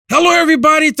Hello,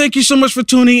 everybody. Thank you so much for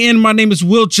tuning in. My name is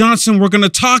Will Johnson. We're going to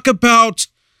talk about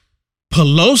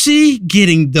Pelosi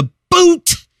getting the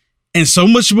boot and so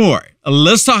much more.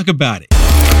 Let's talk about it.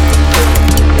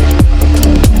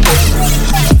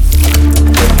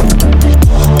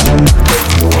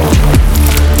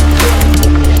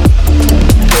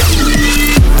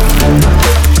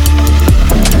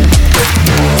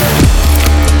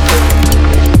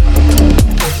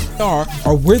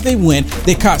 Or where they went.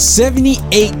 They caught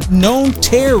 78 known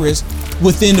terrorists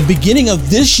within the beginning of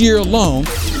this year alone.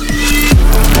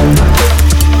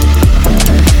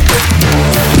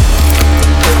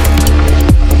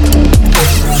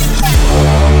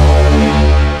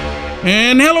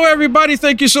 And hello, everybody.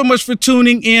 Thank you so much for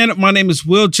tuning in. My name is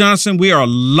Will Johnson. We are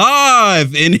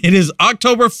live, and it is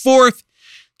October 4th,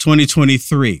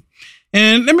 2023.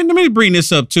 And let me bring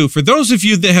this up, too. For those of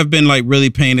you that have been really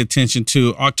paying attention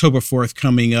to October 4th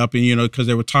coming up, and, because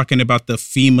they were talking about the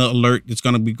FEMA alert that's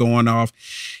going to be going off,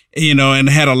 and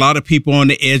had a lot of people on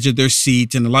the edge of their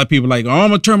seats, and a lot of people like, oh, I'm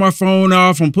going to turn my phone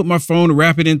off. I'm going to put my phone and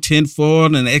wrap it in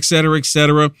tinfoil and et cetera, et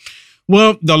cetera.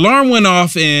 Well, the alarm went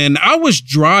off, and I was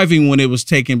driving when it was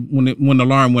when the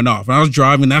alarm went off. And I was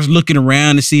driving, I was looking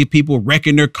around to see if people were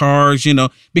wrecking their cars,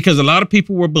 because a lot of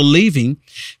people were believing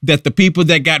that the people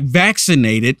that got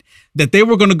vaccinated, that they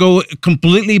were going to go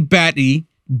completely batty,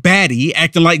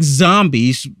 acting like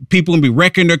zombies. People going to be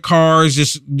wrecking their cars,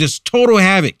 just total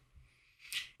havoc.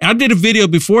 And I did a video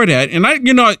before that, and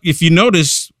if you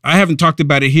notice, I haven't talked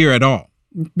about it here at all,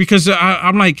 because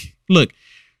I'm like, look.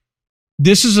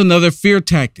 This is another fear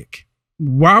tactic.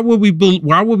 Why would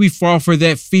we fall for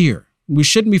that fear? We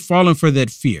shouldn't be falling for that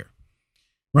fear,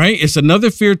 right? It's another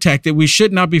fear tactic. We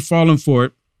should not be falling for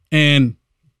it. And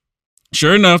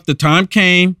sure enough, the time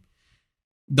came.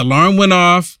 The alarm went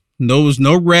off. There was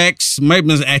no wrecks. Might have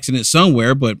been an accident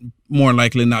somewhere, but more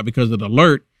likely not because of the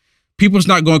alert. People's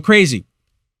not going crazy.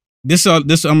 I'm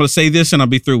going to say this and I'll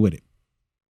be through with it.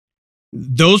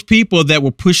 Those people that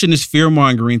were pushing this fear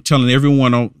mongering, telling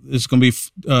everyone it's going to be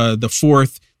the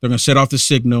 4th, they're going to set off the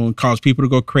signal and cause people to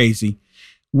go crazy.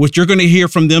 What you're going to hear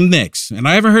from them next, and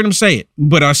I haven't heard them say it,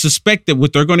 but I suspect that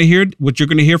what you're going to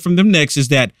hear from them next is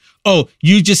that, oh,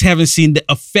 you just haven't seen the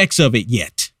effects of it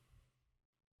yet.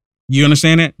 You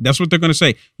understand that? That's what they're going to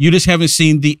say. You just haven't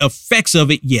seen the effects of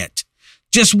it yet.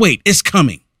 Just wait, it's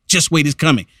coming. Just wait, it's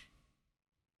coming.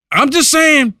 I'm just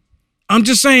saying.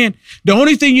 The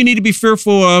only thing you need to be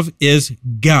fearful of is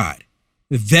God.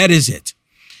 That is it.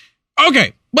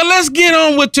 Okay, but let's get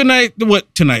on with tonight.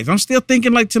 I'm still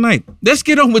thinking like tonight. Let's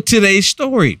get on with today's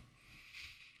story.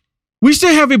 We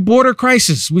still have a border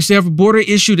crisis. We still have a border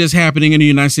issue that's happening in the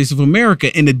United States of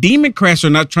America, and the Demoncrats are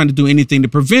not trying to do anything to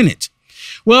prevent it.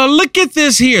 Well, look at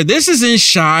this here. This is in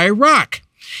Chirac.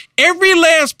 Every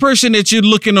last person that you're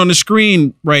looking on the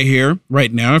screen right here,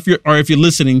 right now, if you're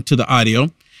listening to the audio,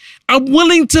 I'm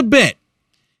willing to bet,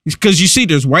 because you see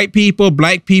there's white people,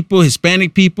 black people,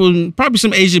 Hispanic people, and probably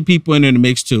some Asian people in the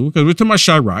mix too, because we're talking about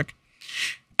Chirac.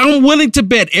 I'm willing to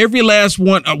bet every last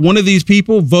one of these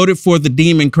people voted for the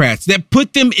Demoncrats that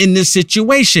put them in this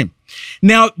situation.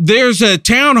 Now, there's a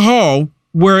town hall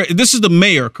where this is the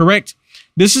mayor, correct?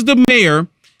 This is the mayor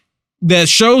that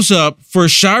shows up for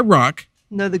Chirac.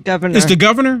 No, the governor. It's the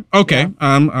governor? Okay.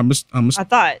 Yeah. I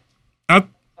thought.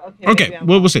 Okay.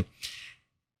 We'll see.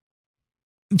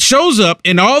 Shows up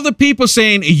and all the people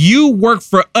saying, you work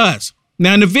for us.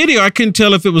 Now, in the video, I couldn't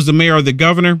tell if it was the mayor or the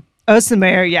governor. Oh, it's the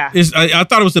mayor, yeah. I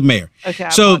thought it was the mayor. Okay,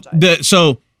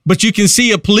 but you can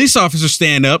see a police officer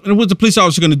stand up. And what's the police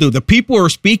officer going to do? The people are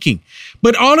speaking.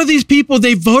 But all of these people,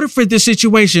 they voted for this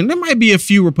situation. There might be a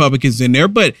few Republicans in there,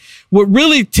 but what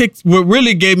really gave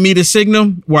me the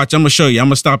signal, watch, I'm going to show you. I'm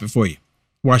going to stop it for you.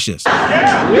 Watch this.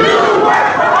 Yeah,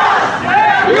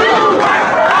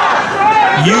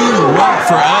 you work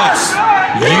for us.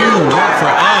 Yeah, you work for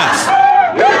us.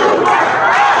 You work for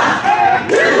us.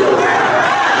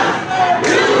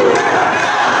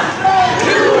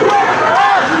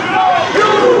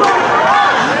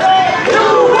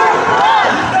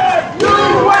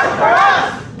 You work for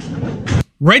us.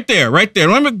 Right there.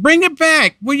 Let me bring it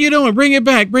back. What are you doing? Bring it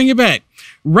back.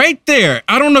 Right there.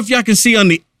 I don't know if y'all can see on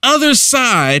the other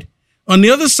side. On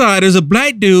the other side is a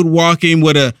black dude walking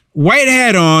with a white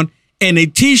hat on and a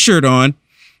t-shirt on.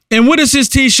 And what does his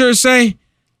t-shirt say?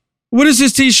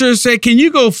 Can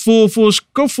you go full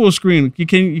screen? You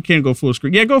can't go full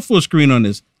screen. Yeah, go full screen on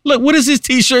this. Look, what does his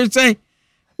t-shirt say?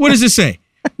 What does it say?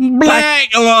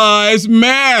 Black Lives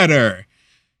Matter.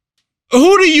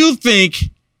 Who do you think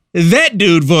that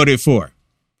dude voted for?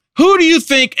 Who do you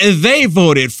think they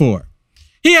voted for?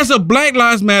 He has a Black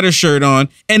Lives Matter shirt on,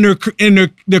 and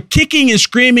they're kicking and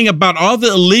screaming about all the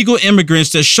illegal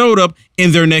immigrants that showed up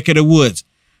in their neck of the woods.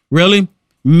 Really?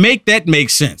 Make that make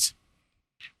sense.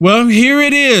 Well, here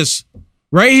it is.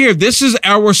 Right here. This is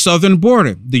our southern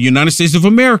border, the United States of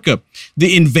America.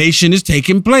 The invasion is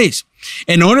taking place.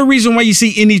 And the only reason why you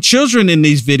see any children in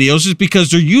these videos is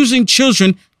because they're using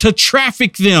children to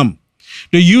traffic them.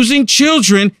 They're using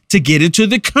children to get into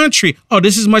the country. Oh,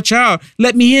 this is my child.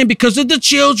 Let me in because of the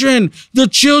children,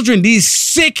 these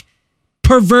sick,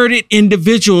 perverted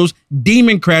individuals,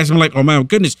 Demoncrats. I'm like, oh my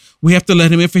goodness, we have to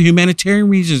let him in for humanitarian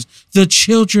reasons. The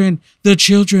children.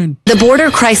 The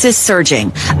border crisis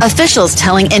surging. Officials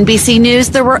telling NBC News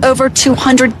there were over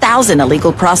 200,000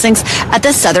 illegal crossings at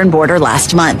the southern border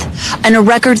last month, and a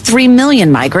record 3 million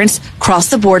migrants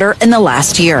crossed the border in the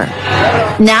last year.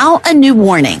 Now, a new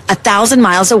warning 1,000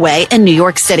 miles away in New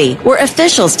York City, where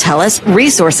officials tell us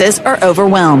resources are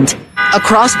overwhelmed.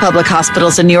 Across public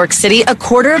hospitals in New York City, a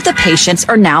quarter of the patients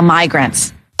are now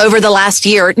migrants. Over the last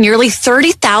year, nearly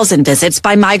 30,000 visits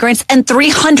by migrants and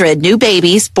 300 new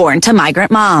babies born to migrant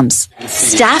moms.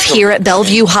 Staff here at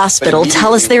Bellevue Hospital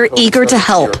tell us they're eager to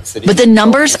help, but the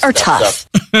numbers are tough.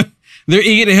 They're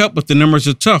eager to help, but the numbers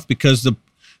are tough because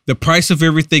the price of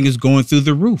everything is going through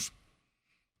the roof.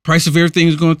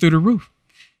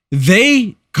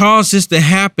 They caused this to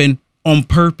happen on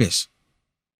purpose.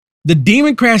 The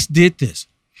Demoncrats did this.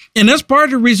 And that's part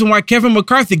of the reason why Kevin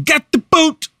McCarthy got the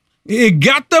boot. He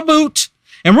got the boot.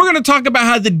 And we're going to talk about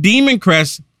how the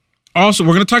Demoncrats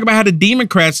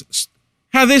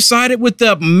how they sided with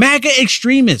the Maga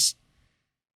extremists.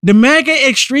 The Maga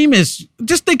extremists.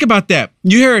 Just think about that.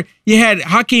 You had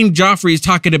Hakeem Joffrey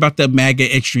talking about the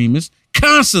Maga extremists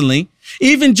constantly.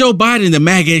 Even Joe Biden, the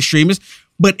Maga extremists.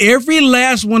 But every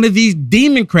last one of these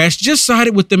Demoncrats just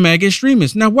sided with the Maga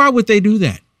extremists. Now, why would they do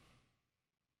that?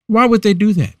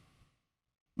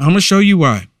 I'm going to show you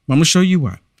why.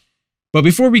 But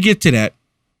before we get to that,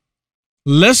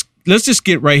 let's just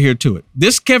get right here to it.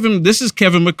 This is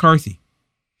Kevin McCarthy.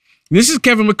 This is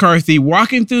Kevin McCarthy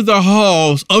walking through the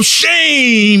halls of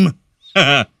shame.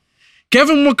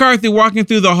 Kevin McCarthy walking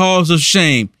through the halls of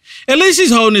shame. At least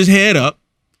he's holding his head up,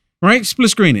 right? Split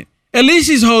screen it. At least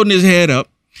he's holding his head up.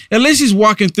 At least he's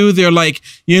walking through there like,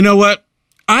 you know what?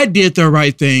 I did the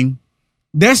right thing.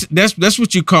 That's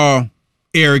what you call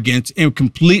arrogance and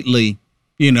completely,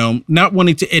 not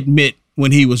wanting to admit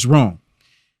when he was wrong.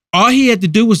 All he had to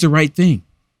do was the right thing.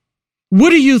 What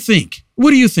do you think?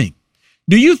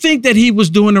 Do you think that he was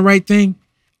doing the right thing?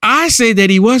 I say that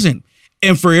he wasn't.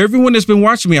 And for everyone that's been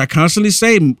watching me, I constantly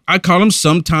say, I call him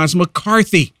sometimes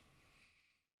McCarthy.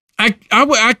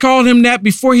 I called him that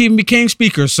before he even became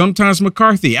speaker, sometimes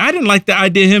McCarthy. I didn't like the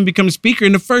idea of him becoming speaker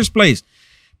in the first place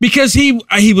because he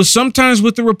was sometimes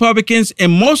with the Republicans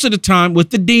and most of the time with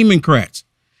the Demoncrats.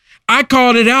 I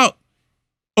called it out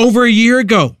over a year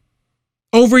ago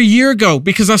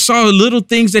because I saw little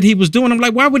things that he was doing. I'm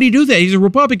like, why would he do that? He's a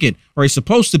Republican, or he's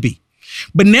supposed to be.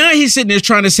 But now he's sitting there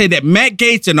trying to say that Matt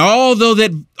Gaetz and all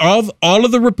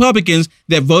of the Republicans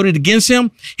that voted against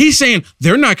him, he's saying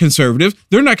they're not conservative.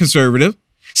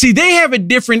 See, they have a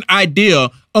different idea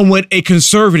on what a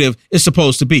conservative is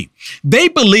supposed to be. They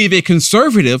believe a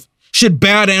conservative should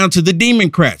bow down to the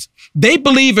Demoncrats. They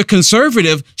believe a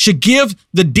conservative should give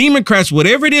the Demoncrats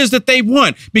whatever it is that they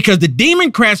want because the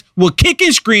Demoncrats will kick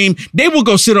and scream. They will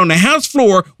go sit on the House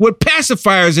floor with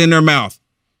pacifiers in their mouth.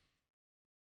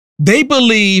 They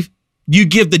believe you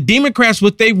give the Democrats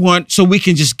what they want so we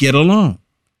can just get along.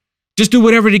 Just do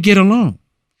whatever to get along.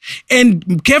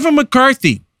 And Kevin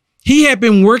McCarthy, he had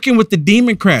been working with the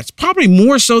Democrats, probably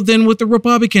more so than with the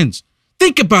Republicans.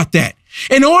 Think about that.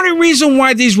 And the only reason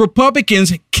why these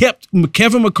Republicans kept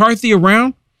Kevin McCarthy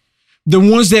around, the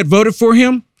ones that voted for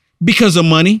him, because of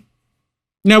money.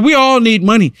 Now, we all need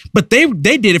money, but they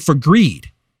did it for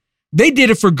greed. They did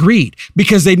it for greed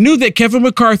because they knew that Kevin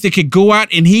McCarthy could go out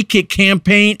and he could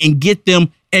campaign and get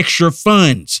them extra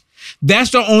funds.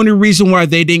 That's the only reason why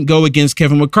they didn't go against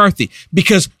Kevin McCarthy,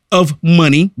 because of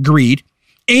money, greed,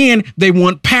 and they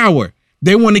want power.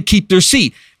 They want to keep their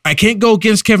seat. I can't go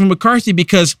against Kevin McCarthy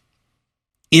because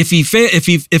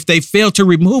if they fail to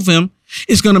remove him,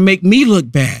 it's going to make me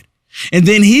look bad. And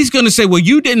then he's going to say, well,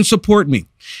 you didn't support me.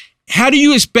 How do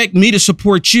you expect me to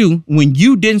support you when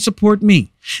you didn't support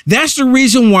me? That's the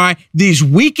reason why these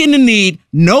weak in the need,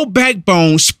 no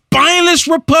backbone, spineless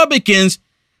Republicans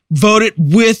voted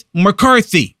with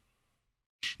McCarthy.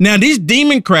 Now, these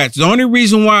Demoncrats, the only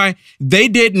reason why they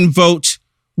didn't vote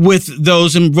with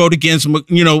those and vote against,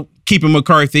 keeping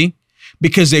McCarthy,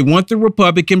 because they want the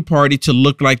Republican Party to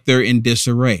look like they're in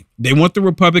disarray. They want the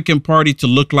Republican Party to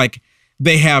look like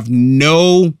They have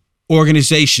no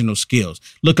organizational skills.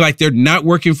 Look like they're not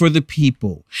working for the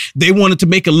people. They wanted to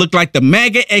make it look like the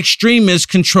MAGA extremists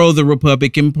control the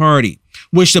Republican Party,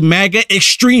 which the MAGA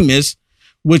extremists,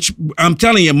 which I'm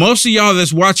telling you, most of y'all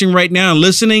that's watching right now and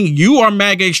listening, you are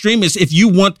MAGA extremists if you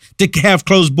want to have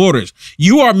closed borders.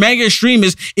 You are MAGA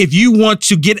extremists if you want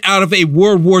to get out of a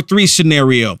World War III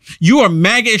scenario. You are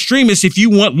MAGA extremists if you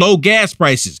want low gas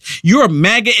prices. You are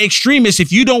MAGA extremists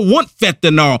if you don't want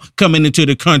fentanyl coming into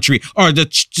the country or the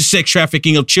sex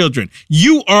trafficking of children.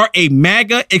 You are a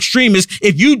MAGA extremist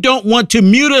if you don't want to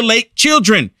mutilate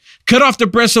children, cut off the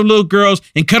breasts of little girls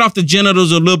and cut off the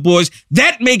genitals of little boys.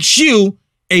 That makes you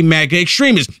a MAGA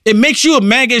extremist. It makes you a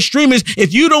MAGA extremist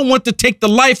if you don't want to take the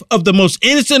life of the most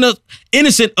innocent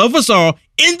of us all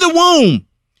in the womb.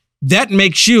 That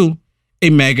makes you a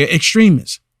MAGA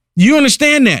extremist. You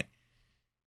understand that?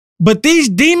 But these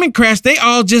Demoncrats, they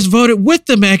all just voted with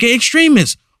the MAGA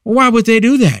extremists. Why would they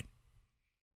do that?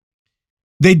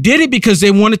 They did it because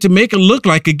they wanted to make it look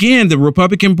like, again, the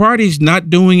Republican Party is not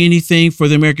doing anything for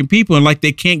the American people and like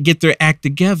they can't get their act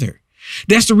together.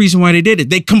 That's the reason why they did it.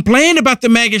 They complained about the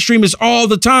MAGA extremists all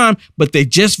the time, but they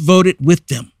just voted with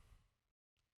them.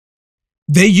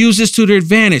 They use this to their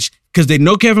advantage because they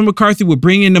know Kevin McCarthy will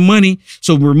bring in the money.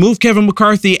 So remove Kevin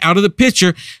McCarthy out of the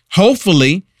picture.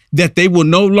 Hopefully that they will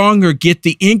no longer get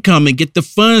the income and get the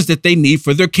funds that they need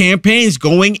for their campaigns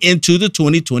going into the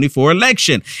 2024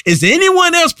 election. Is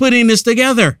anyone else putting this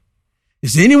together?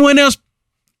 Is anyone else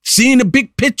seeing the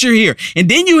big picture here? And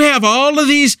then you have all of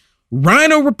these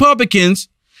rhino Republicans.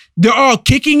 They're all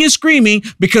kicking and screaming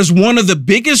because one of the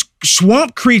biggest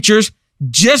swamp creatures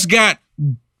just got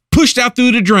pushed out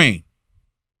through the drain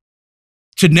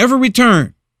to never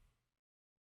return.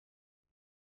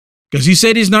 Because he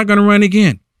said he's not going to run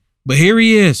again. But here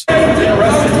he is, walking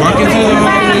through the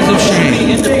hallways of shame.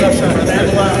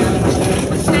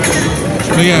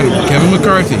 Look at him, Kevin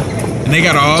McCarthy. And they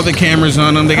got all the cameras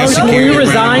on them. They got security. Will you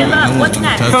resign? What's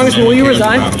next? Congressman, will you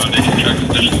resign?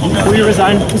 Will you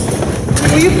resign?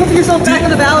 Will you put yourself back on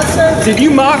the ballot, sir? Did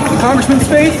you mock the congressman's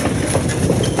face?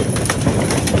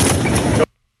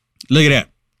 Look at that.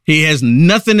 He has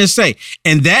nothing to say.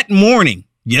 And that morning,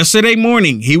 yesterday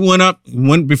morning, he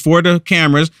went before the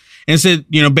cameras and said,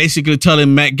 basically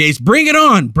telling Matt Gaetz, bring it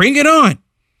on, bring it on.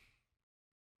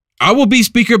 I will be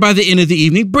speaker by the end of the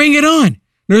evening. Bring it on.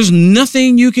 There's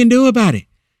nothing you can do about it.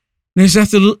 There's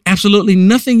absolutely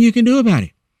nothing you can do about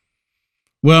it.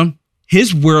 Well,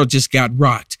 his world just got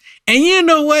rocked. And you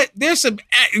know what?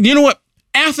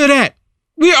 After that,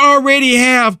 we already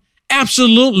have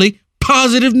absolutely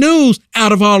positive news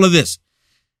out of all of this.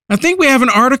 I think we have an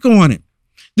article on it.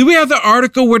 Do we have the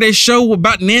article where they show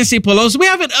about Nancy Pelosi? We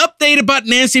have an update about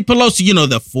Nancy Pelosi,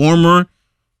 the former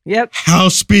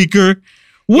House Speaker.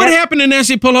 What happened to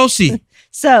Nancy Pelosi?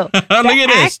 So Look at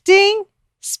this. Acting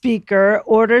Speaker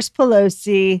orders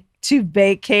Pelosi to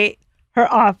vacate her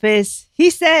office. He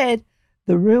said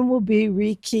the room will be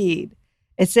rekeyed.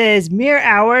 It says mere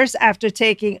hours after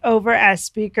taking over as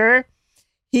Speaker,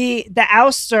 the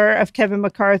ouster of Kevin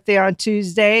McCarthy on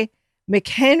Tuesday,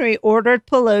 McHenry ordered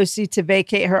Pelosi to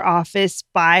vacate her office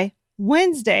by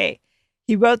Wednesday.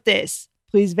 He wrote this: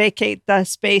 please vacate the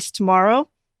space tomorrow.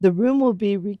 The room will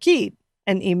be rekeyed.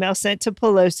 An email sent to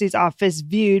Pelosi's office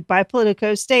viewed by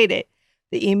Politico stated.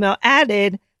 The email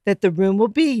added that the room will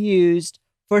be used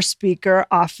for Speaker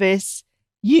office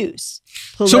use.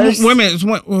 So wait a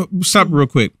minute, stop real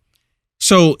quick.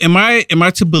 So am I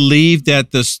to believe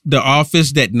that the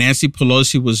office that Nancy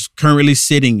Pelosi was currently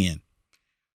sitting in,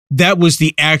 that was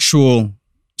the actual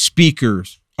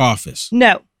Speaker's office?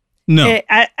 No.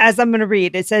 As I'm going to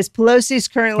read, it says Pelosi is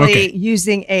currently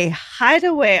using a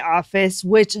hideaway office,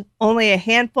 which only a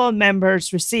handful of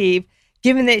members receive.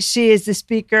 Given that she is the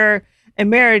Speaker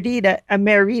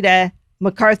emerita,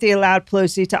 McCarthy allowed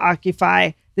Pelosi to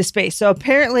occupy the space. So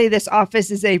apparently this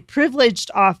office is a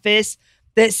privileged office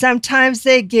that sometimes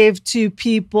they give to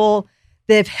people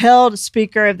that have held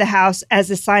Speaker of the House as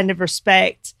a sign of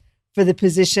respect for the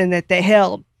position that they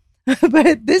held.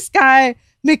 But this guy,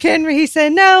 McHenry, he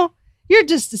said, no, you're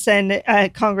just a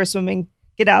Congresswoman.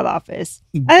 Get out of office.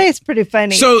 I think it's pretty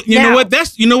funny. So you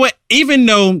know what? Even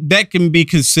though that can be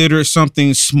considered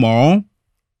something small,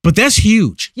 but that's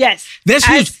huge. Yes. That's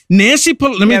huge. Nancy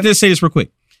Pelosi, let me just say this real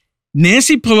quick.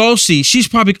 Nancy Pelosi, she's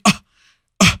probably,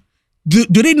 do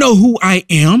they know who I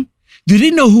am? Do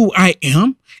they know who I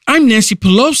am? I'm Nancy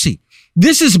Pelosi.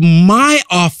 This is my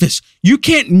office. You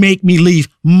can't make me leave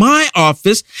my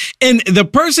office. And the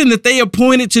person that they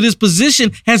appointed to this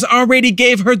position has already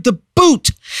gave her the boot.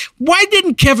 Why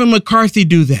didn't Kevin McCarthy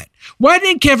do that? Why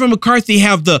didn't Kevin McCarthy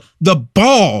have the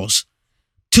balls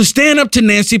to stand up to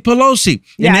Nancy Pelosi. And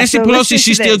Yeah, Nancy so Pelosi, listen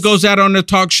she to still this. goes out on the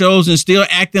talk shows and still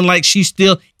acting like she's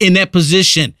still in that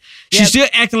position. She's Yep. still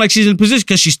acting like she's in position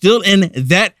because she's still in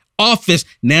that office.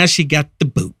 Now she got the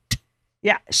boot.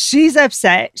 Yeah, she's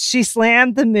upset. She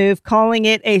slammed the move, calling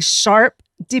it a sharp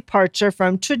departure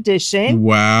from tradition.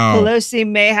 Wow. Pelosi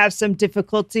may have some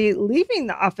difficulty leaving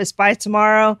the office by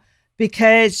tomorrow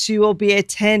because she will be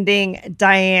attending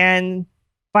Dianne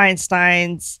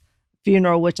Feinstein's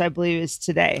funeral, which I believe is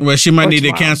today. Well, she might or need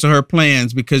tomorrow. to cancel her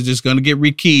plans because it's going to get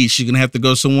rekeyed. She's going to have to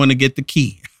go someone to get the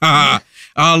key. I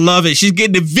love it. She's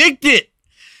getting evicted.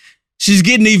 She's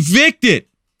getting evicted.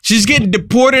 She's getting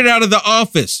deported out of the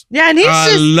office. Yeah, and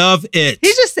I love it.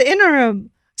 he's just the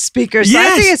interim speaker, so I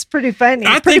Yes. think it's pretty funny.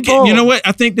 I pretty think, bold. you know what?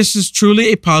 I think this is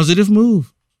truly a positive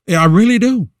move. Yeah, I really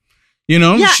do. You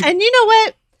know? Yeah, and you know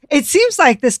what? It seems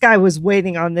like this guy was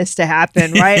waiting on this to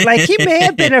happen, right? Like he may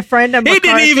have been a friend of He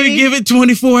McCarthy. didn't even give it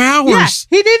 24 hours.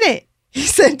 Yeah, he didn't. He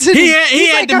said to He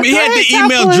had the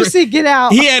email Pelosi, get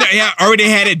out. He already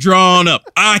had it drawn up.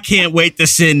 I can't wait to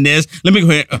send this. Let me go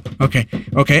ahead.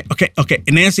 Okay.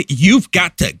 And Nancy, you've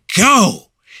got to go.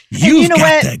 You've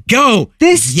got to go.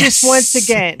 This Yes. just once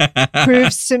again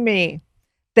proves to me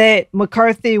that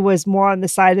McCarthy was more on the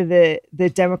side of the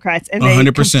Democrats, and they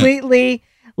 100%. completely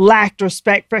lacked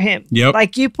respect for him. Yep.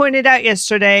 Like you pointed out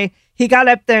yesterday, he got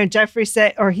up there and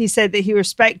he said that he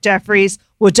respect Jeffries.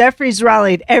 Well, Jeffries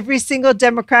rallied every single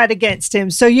Democrat against him.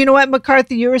 So you know what,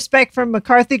 McCarthy, your respect for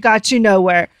McCarthy got you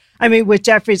nowhere. I mean, with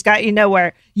Jeffries got you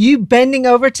nowhere. You bending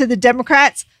over to the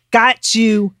Democrats got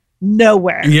you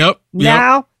nowhere. Yep.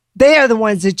 Now they are the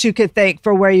ones that you could thank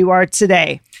for where you are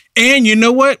today. And you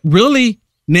know what? Really,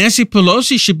 Nancy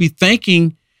Pelosi should be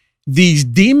thanking these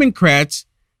Demoncrats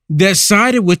that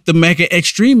sided with the mega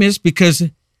extremists because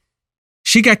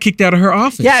she got kicked out of her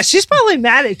office. Yeah, she's probably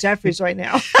mad at Jeffries right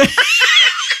now.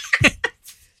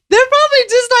 They're probably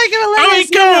just not going to let us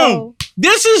come know. on.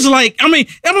 This is like, I'm like,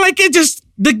 it's just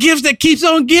the gift that keeps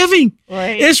on giving.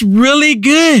 Right. It's really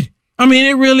good. I mean,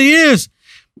 it really is.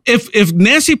 If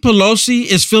Nancy Pelosi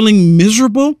is feeling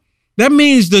miserable, that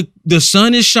means the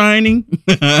sun is shining.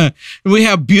 We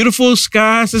have beautiful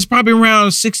skies. It's probably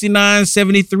around 69,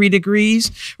 73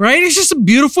 degrees, right? It's just a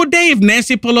beautiful day if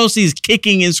Nancy Pelosi is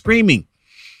kicking and screaming,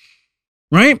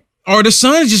 right? Or the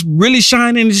sun is just really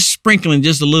shining and just sprinkling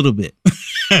just a little bit.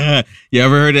 You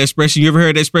ever heard that expression? You ever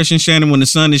heard that expression, Shannon, when the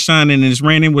sun is shining and it's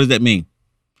raining? What does that mean?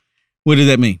 What does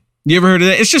that mean? You ever heard of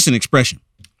that? It's just an expression.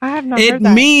 I have not It heard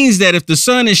that. means that if the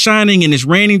sun is shining and it's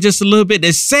raining just a little bit,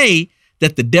 they say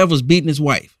that the devil's beating his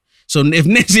wife. So if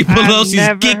Nancy Pelosi's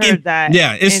never kicking, heard that.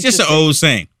 yeah, it's just an Interesting. old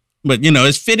saying. But, you know,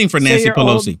 it's fitting for So Nancy you're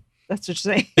old. Pelosi. That's what you're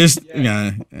saying. It's,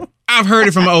 yeah. I've heard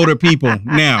it from older people.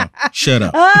 Now, shut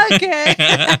up. Okay.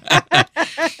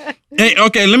 Hey,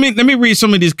 okay, let me read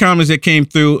some of these comments that came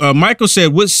through. Michael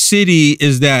said, "What city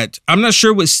is that?" I'm not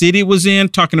sure what city it was in,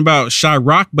 talking about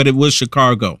Chirac, but it was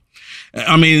Chicago.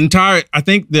 I mean, I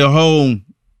think the whole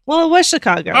Well, it was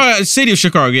Chicago. city of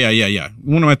Chicago. Yeah.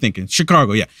 What am I thinking?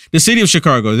 Chicago. Yeah, the city of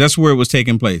Chicago. That's where it was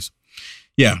taking place.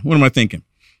 Yeah. What am I thinking?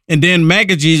 And then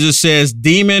Maga Jesus says,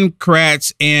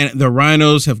 Demoncrats and the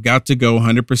rhinos have got to go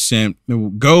 100%.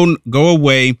 Go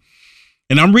away.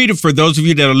 And I'm reading, for those of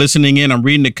you that are listening in, I'm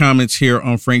reading the comments here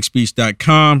on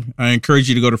frankspeech.com. I encourage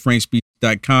you to go to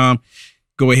frankspeech.com.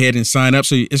 Go ahead and sign up.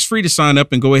 So it's free to sign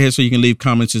up, and go ahead so you can leave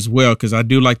comments as well, because I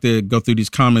do like to go through these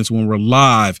comments when we're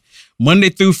live, Monday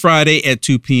through Friday at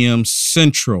 2 p.m.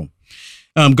 Central.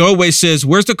 Go Away says,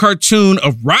 where's the cartoon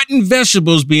of rotten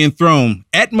vegetables being thrown?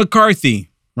 At McCarthy.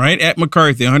 Right? At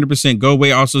McCarthy, 100%. Go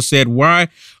Away also said, why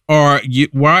are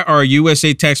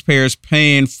USA taxpayers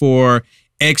paying for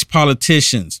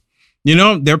ex-politicians? You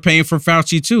know, they're paying for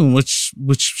Fauci too,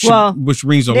 which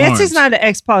rings alarms. Nancy's not an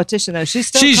ex-politician though. She's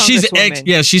still she's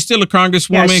Congresswoman. she's still a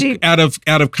congresswoman out of She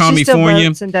still California.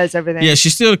 votes and does everything. Yeah,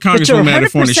 she's still a But you're congresswoman out 100%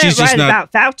 of California. She's just right not.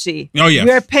 about Fauci. Oh, yeah.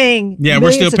 We're paying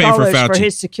We're still millions of paying for dollars Fauci. for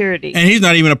his security. And he's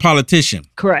not even a politician.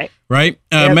 Correct. Right?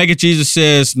 Yep. Mega Jesus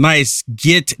says, nice.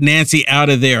 Get Nancy out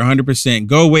of there. 100%.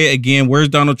 Go away again. Where's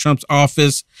Donald Trump's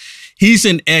office? He's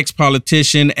an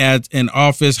ex-politician at an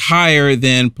office higher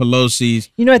than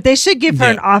Pelosi's. You know what? They should give her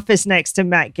Yeah. an office next to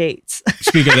Matt Gaetz.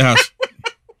 Speaker of the House.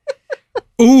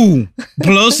 Ooh,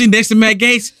 Pelosi next to Matt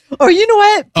Gaetz. Or you know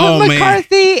what? Put Oh, man.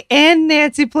 McCarthy and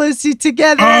Nancy Pelosi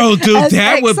together. Oh, dude, as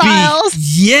that would exiles. be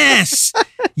yes,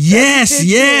 yes, good,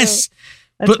 yes.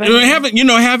 That's But funny.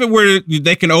 have it where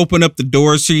they can open up the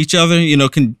doors to each other. You know,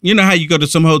 how you go to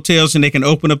some hotels and they can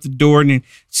open up the door in the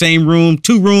same room,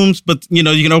 2 rooms, but you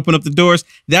can open up the doors.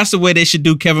 That's the way they should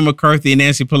do Kevin McCarthy and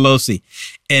Nancy Pelosi,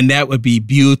 and that would be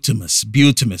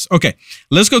beautimous. Okay,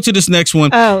 let's go to this next one.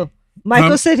 Oh,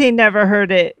 Michael said he never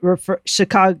heard it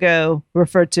Chicago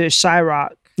referred to as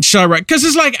Chirac. Chirac, because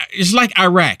it's like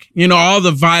Iraq. You know, all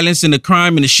the violence and the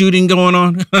crime and the shooting going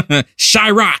on.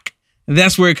 Chirac.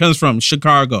 That's where it comes from.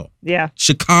 Chicago. Yeah.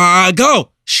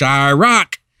 Chicago.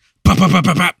 Chirac. Pop, pop, pop,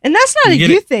 pop, pop. And that's not a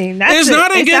good thing. It's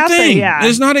not a good thing.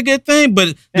 It's not a good thing.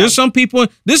 But there's some people,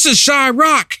 this is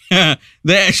Chirac.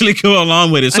 They actually go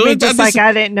along with it. So I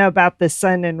didn't know about the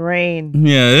sun and rain.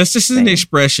 Yeah, that's just an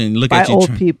expression. Look by at you.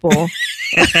 Old people.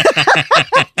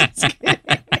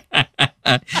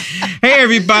 Hey,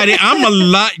 everybody. I'm a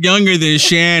lot younger than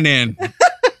Shannon.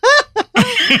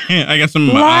 I got something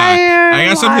in my eye. I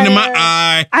got something in my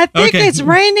eye. I think it's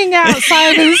raining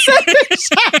outside and the sun is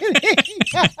shining.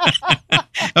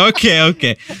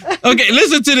 Okay.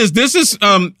 Listen to this. This is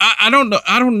I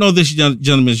don't know this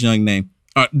gentleman's young name.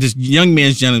 This young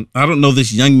man's I don't know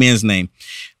this young man's name,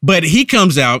 but he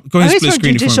comes out. Go ahead and split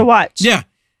screen it for me. Watch. Yeah.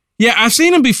 I've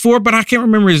seen him before, but I can't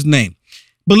remember his name.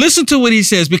 But listen to what he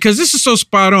says, because this is so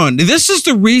spot on. This is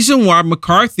the reason why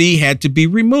McCarthy had to be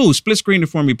removed. Split screen it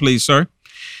for me, please, sir.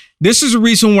 This is the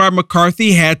reason why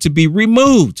McCarthy had to be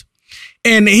removed.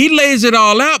 And he lays it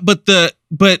all out, but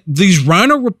these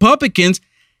rhino Republicans,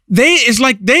 it's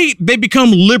like they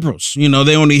become liberals. You know,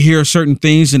 they only hear certain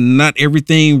things and not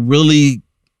everything really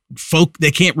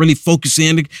they can't really focus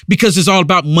in because it's all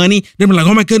about money. They're like,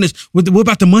 oh my goodness, what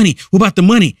about the money? What about the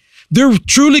money? They're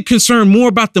truly concerned more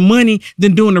about the money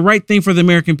than doing the right thing for the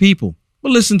American people.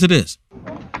 But listen to this.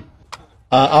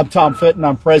 I'm Tom Fitton.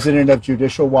 I'm president of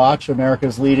Judicial Watch,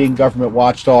 America's leading government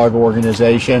watchdog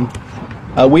organization.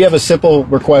 We have a simple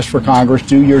request for Congress: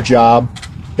 do your job.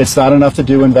 It's not enough to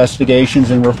do investigations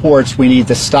and reports. We need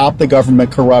to stop the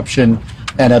government corruption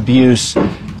and abuse.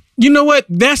 You know what?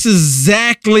 That's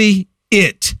exactly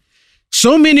it.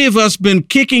 So many of us been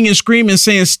kicking and screaming,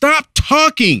 saying, stop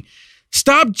talking.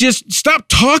 Stop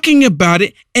talking about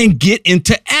it and get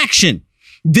into action.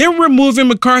 Them removing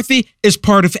McCarthy is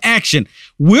part of action.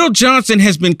 Will Johnson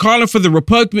has been calling for the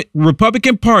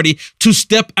Republican Party to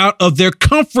step out of their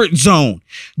comfort zone.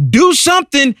 Do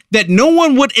something that no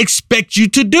one would expect you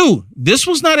to do. This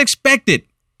was not expected.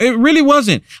 It really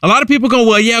wasn't. A lot of people go,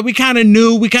 well, yeah, we kind of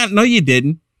knew. No, you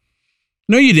didn't.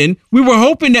 No, you didn't. We were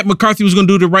hoping that McCarthy was going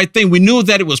to do the right thing. We knew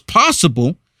that it was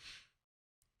possible.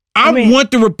 I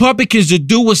want the Republicans to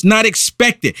do what's not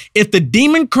expected. If the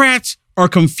Demoncrats are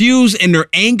confused and they're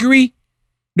angry,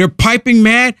 they're piping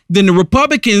mad, then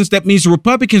that means the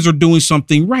Republicans are doing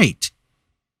something right.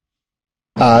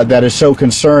 That is so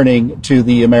concerning to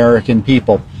the American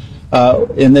people.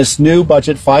 In this new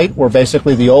budget fight, or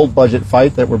basically the old budget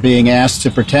fight that we're being asked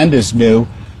to pretend is new,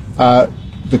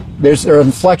 there's an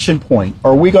inflection point.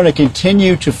 Are we going to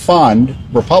continue to fund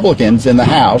Republicans in the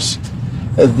House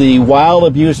the wild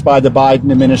abuse by the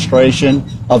Biden administration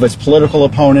of its political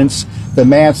opponents, the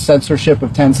mass censorship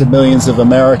of tens of millions of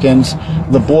Americans,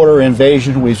 the border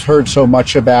invasion we've heard so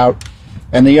much about,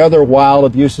 and the other wild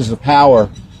abuses of power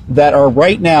that are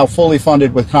right now fully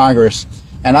funded with Congress?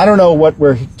 And I don't know what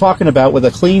we're talking about with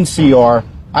a clean CR.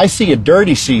 I see a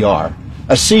dirty CR,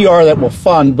 a CR that will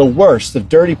fund the worst of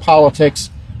dirty politics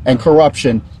and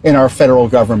corruption in our federal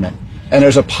government. And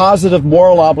there's a positive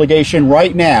moral obligation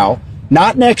right now,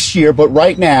 not next year, but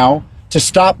right now, to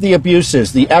stop the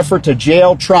abuses, the effort to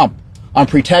jail Trump on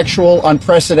pretextual,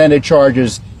 unprecedented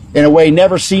charges in a way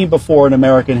never seen before in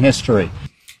American history.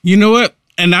 You know what?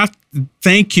 And I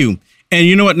thank you. And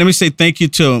you know what? Let me say thank you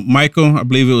to Michael. I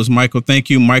believe it was Michael. Thank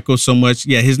you, Michael, so much.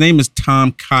 Yeah, his name is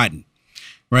Tom Cotton,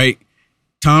 right?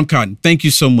 Tom Cotton. Thank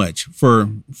you so much for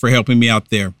helping me out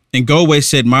there. And Go Away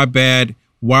said, my bad.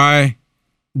 Why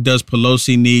does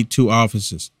Pelosi need two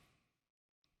offices?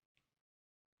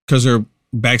 Because her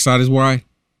backside is wide?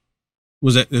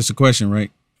 That's a question,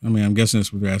 right? I mean, I'm guessing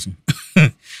that's what they're asking.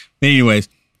 Anyways,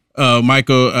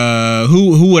 Michael,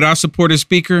 who would I support as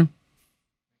speaker?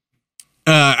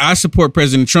 I support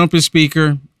President Trump as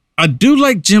speaker. I do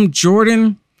like Jim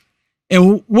Jordan.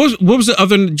 And what was the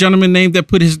other gentleman name that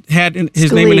put his name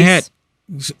in the hat?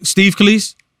 Steve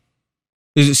Scalise?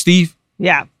 Is it Steve?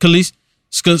 Yeah. Scalise.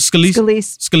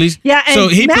 Yeah. So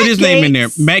he put his name in there.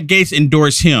 Matt Gaetz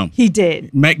endorsed him. He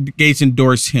did. Matt Gaetz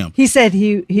endorsed him. He said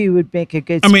he would make a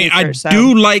good speaker. I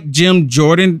do like Jim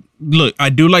Jordan. Look, I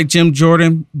do like Jim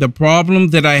Jordan. The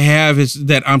problem that I have is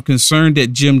that I'm concerned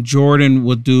that Jim Jordan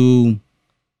will do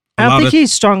I don't think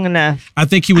he's strong enough. I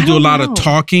think he would do a lot of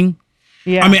talking.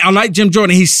 Yeah. I mean, I like Jim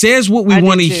Jordan. He says what we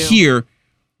want to hear.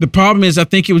 The problem is I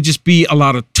think it would just be a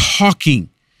lot of talking.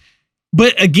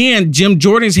 But again, Jim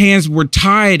Jordan's hands were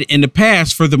tied in the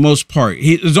past for the most part.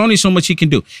 There's only so much he can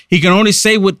do. He can only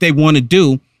say what they want to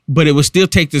do, but it would still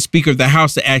take the Speaker of the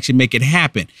House to actually make it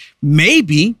happen.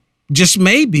 Maybe just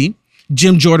maybe,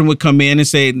 Jim Jordan would come in and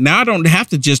say, now I don't have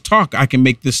to just talk. I can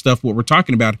make this stuff, what we're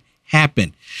talking about,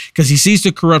 happen, because he sees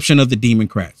the corruption of the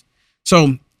Demoncrats.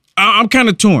 So I'm kind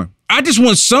of torn. I just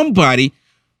want somebody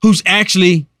who's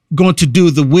actually going to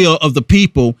do the will of the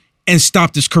people and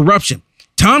stop this corruption.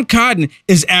 Tom Cotton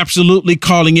is absolutely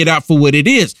calling it out for what it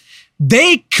is.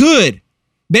 They can't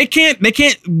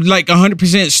like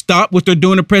 100% stop what they're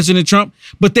doing to President Trump,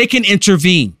 but they can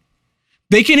intervene.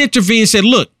 They can intervene and say,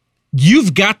 look,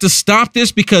 you've got to stop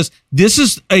this, because this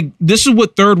is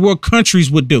what third world countries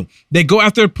would do. They go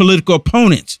after their political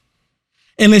opponents.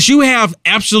 Unless you have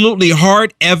absolutely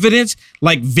hard evidence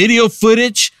like video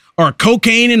footage or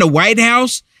cocaine in the White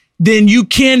House, then you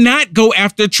cannot go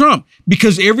after Trump,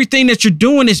 because everything that you're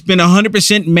doing has been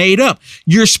 100% made up.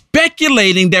 You're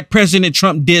speculating that President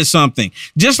Trump did something,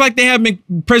 just like they have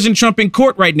President Trump in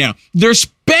court right now. They're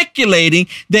speculating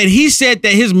that he said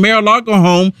that his Mar-a-Lago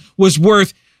home was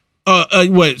worth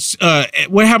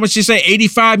how much you say,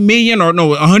 85 million or no,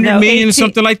 100 million or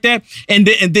something like that. And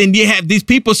then you have these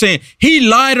people saying he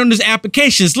lied on his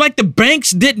application. It's like the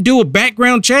banks didn't do a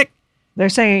background check. They're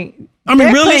saying, I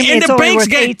mean, really? And the banks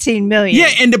got 18 million. Yeah,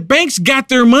 and the banks got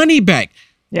their money back.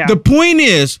 Yeah. The point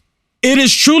is, it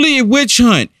is truly a witch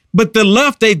hunt. But the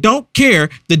left, they don't care.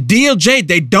 The DOJ,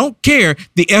 they don't care.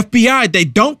 The FBI, they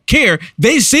don't care.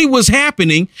 They see what's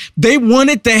happening. They want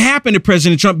it to happen to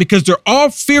President Trump because they're all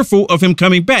fearful of him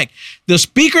coming back. The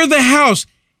Speaker of the House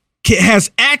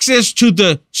has access to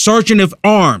the Sergeant at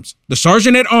Arms. The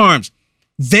Sergeant at Arms.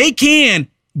 They can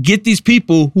get these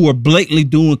people who are blatantly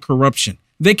doing corruption.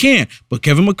 They can. But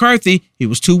Kevin McCarthy, he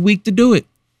was too weak to do it.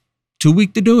 Too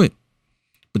weak to do it.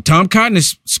 But Tom Cotton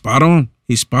is spot on.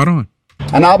 He's spot on.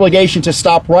 An obligation to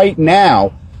stop right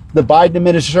now the Biden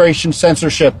administration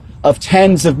censorship of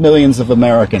tens of millions of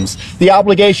Americans. The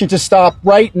obligation to stop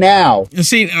right now. And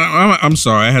see, I'm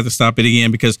sorry, I had to stop it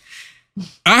again because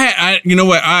you know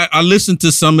what? I listened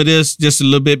to some of this just a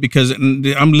little bit because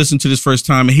I'm listening to this first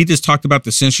time, and he just talked about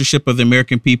the censorship of the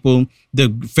American people, the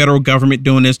federal government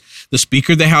doing this. The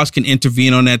Speaker of the House can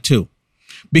intervene on that too,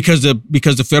 because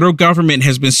the federal government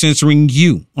has been censoring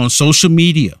you on social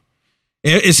media.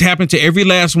 It's happened to every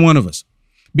last one of us.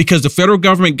 Because the federal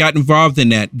government got involved in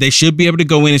that, they should be able to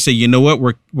go in and say, you know what,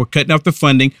 we're cutting off the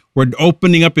funding. We're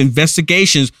opening up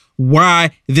investigations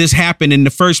why this happened in the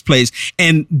first place.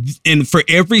 And for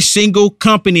every single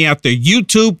company out there,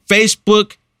 YouTube,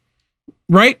 Facebook,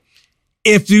 right?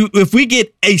 If we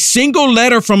get a single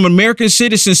letter from American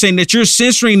citizens saying that you're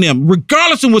censoring them,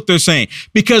 regardless of what they're saying,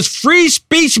 because free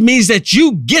speech means that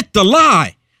you get the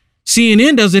lie.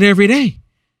 CNN does it every day.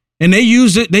 And they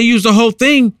use the whole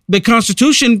thing, the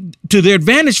Constitution, to their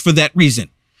advantage for that reason.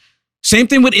 Same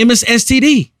thing with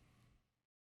MSSTD.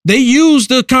 They use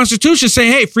the Constitution to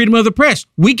say, hey, freedom of the press.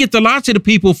 We get the lie to the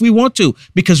people if we want to,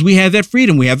 because we have that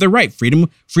freedom. We have the right, freedom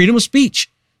of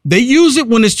speech. They use it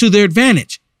when it's to their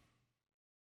advantage.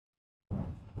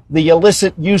 The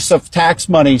illicit use of tax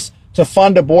monies to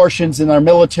fund abortions in our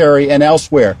military and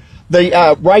elsewhere.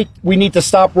 We need to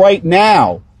stop right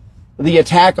now the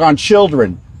attack on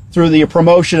children through the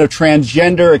promotion of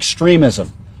transgender extremism.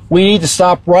 We need to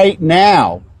stop right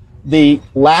now the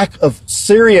lack of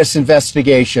serious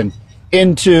investigation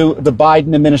into the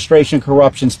Biden administration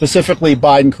corruption, specifically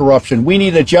Biden corruption. We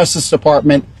need a Justice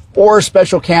Department or a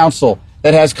special counsel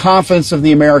that has confidence of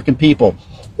the American people.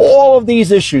 All of these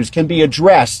issues can be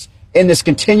addressed in this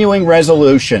continuing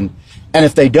resolution. And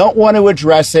if they don't want to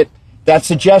address it, that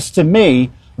suggests to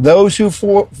me those who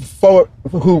vote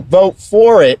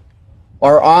for it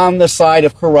are on the side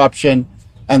of corruption,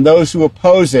 and those who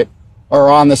oppose it are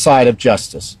on the side of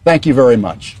justice. Thank you very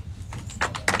much.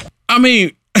 I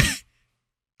mean,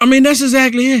 that's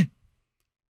exactly it.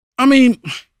 I mean,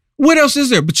 what else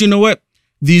is there? But you know what?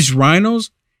 These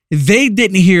rhinos, they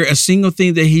didn't hear a single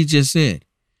thing that he just said.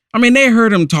 I mean, they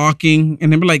heard him talking,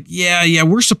 and they were like, yeah,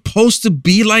 we're supposed to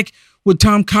be like what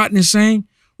Tom Cotton is saying.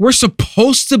 We're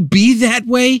supposed to be that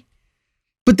way.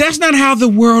 But that's not how the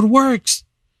world works.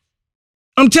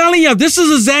 I'm telling you, this is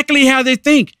exactly how they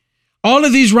think. All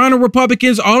of these rhino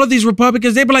Republicans,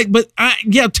 they be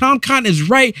like, Tom Cotton is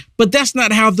right, but that's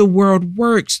not how the world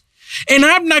works. And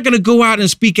I'm not going to go out and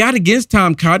speak out against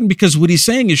Tom Cotton because what he's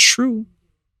saying is true.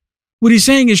 What he's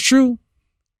saying is true.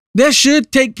 That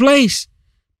should take place,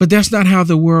 but that's not how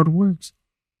the world works.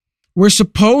 We're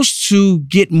supposed to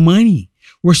get money.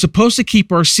 We're supposed to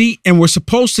keep our seat, and we're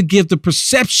supposed to give the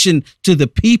perception to the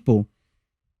people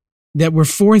that we're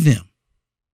for them.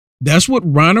 That's what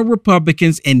rhino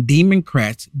Republicans and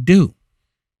Demoncrats do.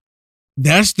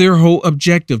 That's their whole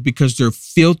objective, because they're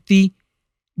filthy,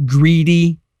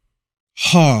 greedy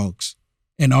hogs.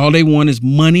 and all they want is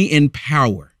money and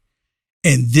power.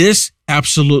 And this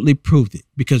absolutely proved it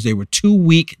because they were too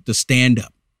weak to stand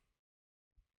up.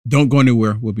 Don't go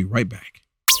anywhere. We'll be right back.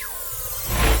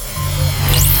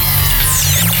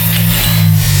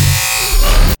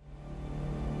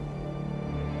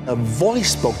 A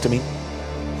voice spoke to me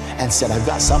and said, I've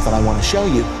got something I want to show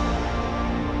you.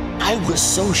 I was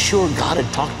so sure God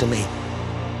had talked to me.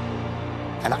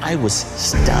 And I was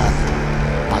stunned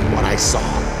by what I saw.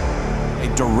 A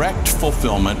direct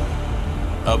fulfillment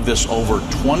of this over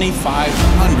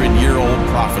 2,500-year-old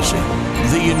prophecy.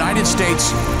 The United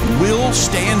States will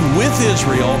stand with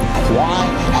Israel. Why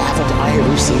haven't I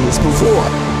ever seen this before?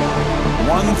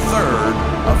 1/3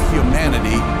 of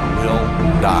humanity will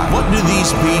die. What do these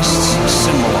beasts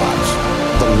symbolize?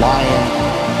 The lion,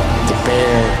 the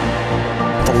bear,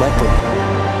 the leopard.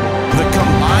 The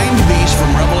combined beast from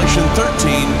Revelation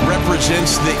 13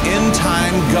 represents the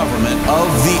end-time government of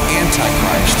the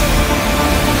Antichrist.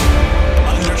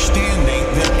 Understanding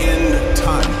the end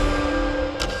time.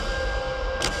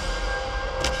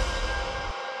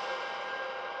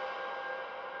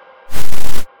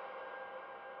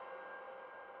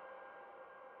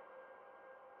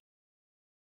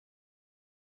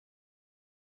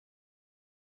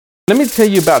 Let me tell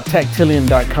you about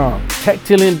Tactilian.com.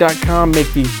 Tactilian.com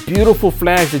make these beautiful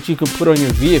flags that you can put on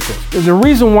your vehicles. And the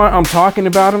reason why I'm talking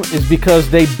about them is because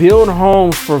they build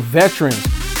homes for veterans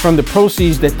from the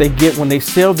proceeds that they get when they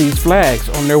sell these flags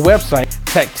on their website,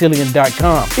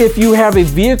 Tactilian.com. If you have a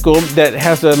vehicle that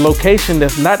has a location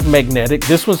that's not magnetic,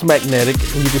 this one's magnetic,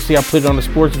 and you can see I put it on a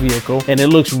sports vehicle, and it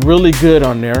looks really good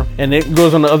on there, and it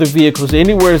goes on the other vehicles.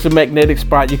 Anywhere there's a magnetic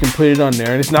spot, you can put it on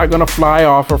there, and it's not gonna fly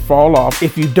off or fall off.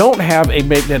 If you don't have a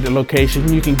magnetic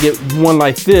location, you can get one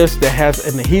like this that has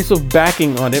an adhesive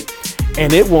backing on it,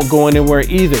 and it won't go anywhere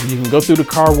either. You can go through the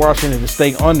car wash and it'll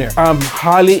stay on there. I'm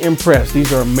highly impressed.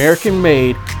 These are American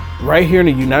made, right here in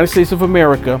the United States of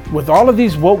America. With all of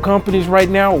these woke companies right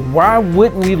now, why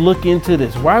wouldn't we look into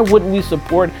this? Why wouldn't we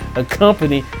support a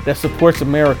company that supports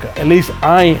America? At least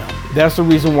I am. That's the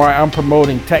reason why I'm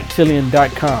promoting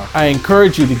Tactilian.com. I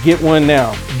encourage you to get one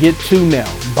now. Get two now.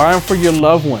 Buy them for your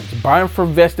loved ones. Buy them for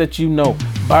vets that you know.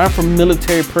 Buy them from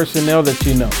military personnel that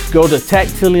you know. Go to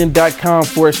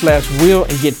Tactilian.com/Will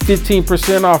and get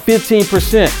 15% off.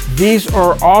 15%. These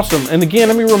are awesome. And again,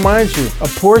 let me remind you, a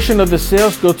portion of the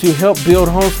sales go to help build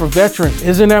homes for veterans.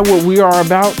 Isn't that what we are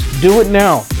about? Do it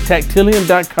now.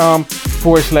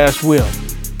 Tactilian.com/Will.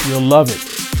 You'll love it.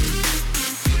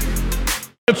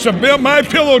 It's a My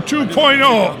Pillow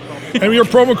 2.0. And your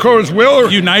promo code is Will or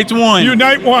Unite One.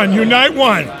 Unite One. Unite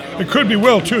One. It could be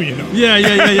Will too, you know. Yeah.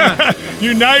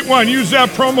 Unite One. Use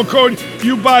that promo code.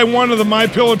 You buy one of the My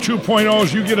Pillow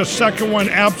 2.0s, you get a second one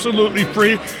absolutely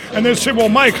free. And they say, well,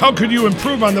 Mike, how could you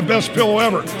improve on the best pillow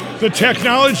ever? The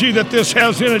technology that this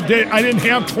has in it, I didn't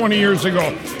have 20 years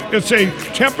ago. It's a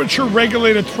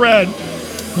temperature-regulated thread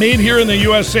made here in the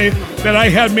USA that I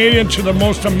had made into the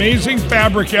most amazing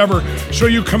fabric ever. So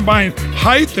you combine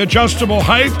height, adjustable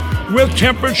height, with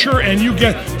temperature, and you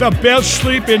get the best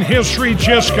sleep in history.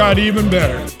 Just got even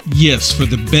better. Yes, for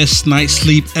the best night's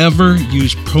sleep ever,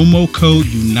 use promo code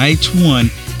UNITES1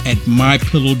 at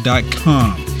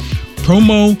MyPillow.com.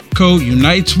 Promo code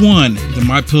UNITES1, the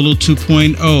MyPillow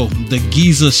 2.0, the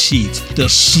Giza sheets, the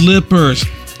slippers,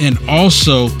 and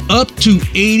also up to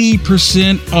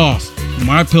 80% off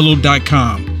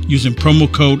MyPillow.com using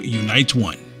promo code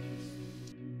UNITES1.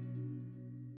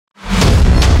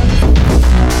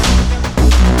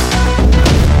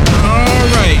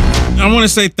 I want to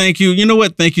say thank you. You know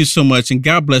what? Thank you so much. And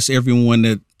God bless everyone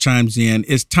that chimes in.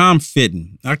 It's Tom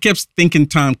Fitton. I kept thinking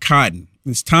Tom Cotton.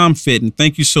 It's Tom Fitton.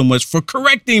 Thank you so much for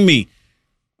correcting me.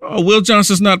 Oh, Will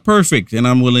Johnson's not perfect, and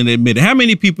I'm willing to admit it. How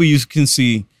many people you can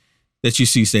see that you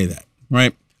see say that,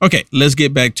 right? Okay, let's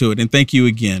get back to it. And thank you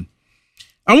again.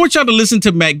 I want y'all to listen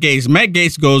to Matt Gaetz. Matt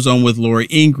Gaetz goes on with Laura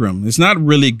Ingraham. It's not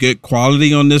really good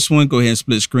quality on this one. Go ahead and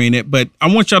split screen it. But I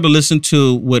want y'all to listen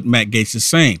to what Matt Gaetz is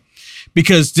saying.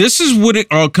 Because this is what it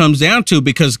all comes down to,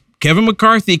 because Kevin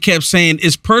McCarthy kept saying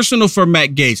it's personal for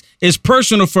Matt Gaetz. It's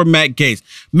personal for Matt Gaetz.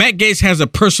 Matt Gaetz has a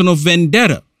personal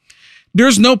vendetta.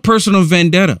 There's no personal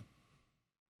vendetta.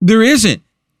 There isn't.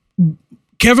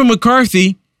 Kevin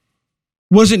McCarthy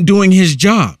wasn't doing his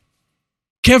job.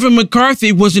 Kevin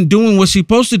McCarthy wasn't doing what he's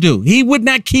supposed to do. He would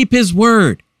not keep his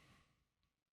word.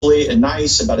 And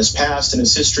nice about his past and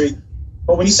his history.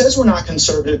 But when he says we're not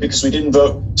conservative because we didn't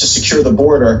vote to secure the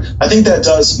border, I think that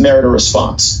does merit a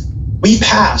response. We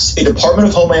passed a Department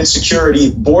of Homeland Security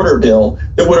border bill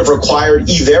that would have required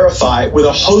E-Verify with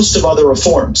a host of other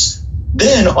reforms.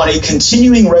 Then on a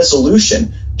continuing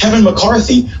resolution, Kevin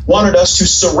McCarthy wanted us to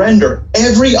surrender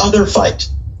every other fight.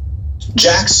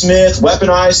 Jack Smith,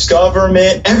 weaponized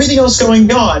government, everything else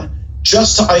going on,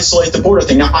 just to isolate the border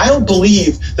thing. Now, I don't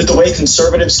believe that the way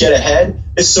conservatives get ahead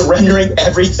is surrendering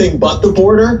everything but the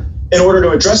border in order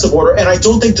to address the border. And I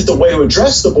don't think that the way to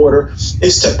address the border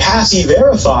is to pass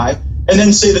E-Verify and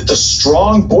then say that the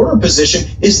strong border position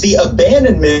is the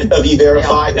abandonment of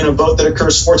E-Verify in a vote that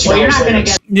occurs 14 hours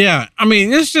later. Yeah, I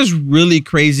mean, it's just really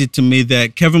crazy to me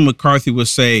that Kevin McCarthy would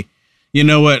say, you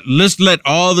know what, let's let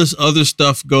all this other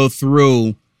stuff go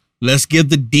through. Let's give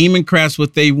the Demoncrats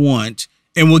what they want,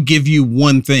 and we'll give you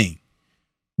one thing.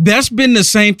 That's been the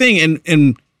same thing.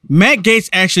 And Matt Gaetz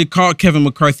actually called Kevin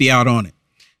McCarthy out on it,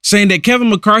 saying that Kevin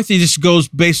McCarthy just goes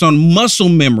based on muscle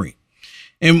memory.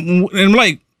 And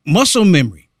like, muscle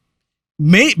memory,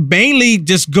 mainly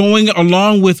just going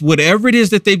along with whatever it is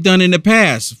that they've done in the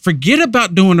past. Forget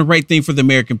about doing the right thing for the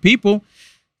American people.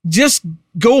 Just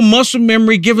go muscle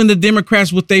memory, giving the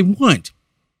Democrats what they want.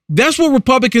 That's what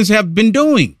Republicans have been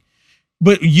doing.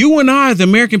 But you and I, the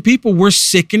American people, we're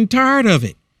sick and tired of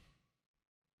it.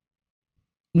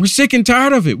 We're sick and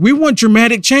tired of it. We want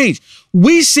dramatic change.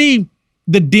 We see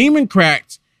the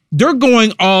Demoncrats, they're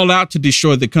going all out to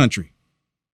destroy the country.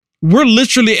 We're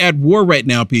literally at war right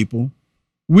now, people.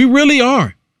 We really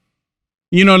are.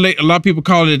 You know, a lot of people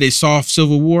call it a soft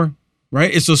civil war,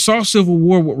 right? It's a soft civil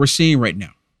war, what we're seeing right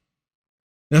now.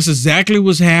 That's exactly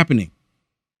what's happening.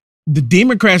 The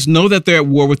Democrats know that they're at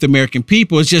war with the American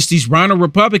people. It's just these rhino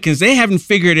Republicans, they haven't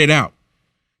figured it out.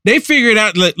 They figured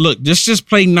out, look, let's just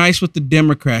play nice with the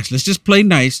Democrats. Let's just play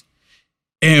nice.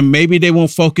 And maybe they won't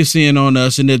focus in on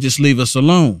us and they'll just leave us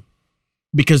alone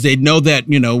because they know that,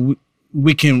 you know,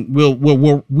 we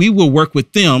will work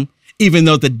with them, even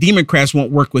though the Democrats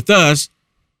won't work with us,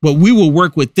 but we will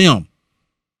work with them.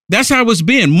 That's how it's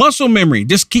been. Muscle memory.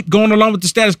 Just keep going along with the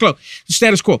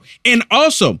status quo. And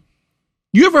also,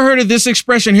 you ever heard of this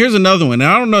expression? Here's another one.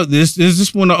 I don't know. Is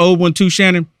this one an old one too,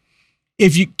 Shannon?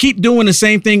 If you keep doing the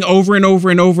same thing over and over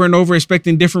and over and over,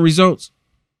 expecting different results.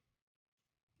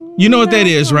 You know what that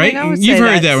is, right? You've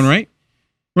heard that one, right?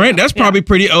 Right? That's probably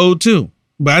pretty old too.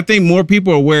 But I think more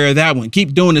people are aware of that one.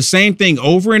 Keep doing the same thing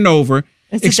over and over.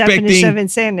 It's the definition of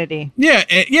insanity. Yeah,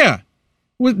 yeah.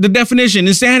 The definition,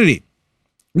 insanity.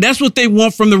 That's what they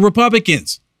want from the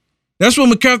Republicans. That's what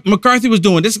McCarthy was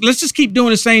doing. Let's just keep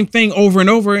doing the same thing over and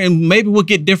over, and maybe we'll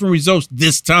get different results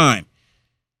this time.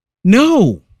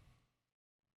 No.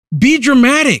 Be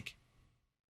dramatic.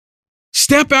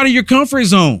 Step out of your comfort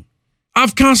zone.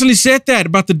 I've constantly said that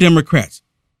about the Democrats.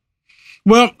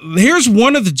 Well, here's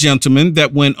one of the gentlemen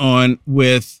that went on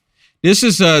with, this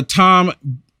is Tim.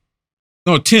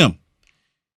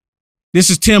 This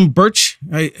is Tim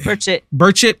Burchett.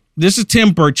 This is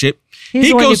Tim Burchett. He's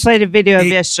the one you played a video of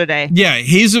yesterday. Yeah,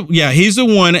 he's the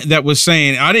one that was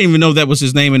saying, I didn't even know that was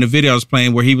his name in the video I was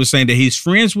playing, where he was saying that he's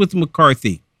friends with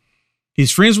McCarthy.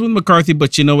 He's friends with McCarthy,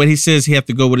 but you know what? He says he have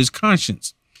to go with his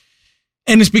conscience.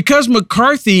 And it's because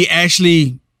McCarthy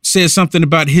actually says something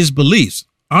about his beliefs.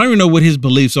 I don't even know what his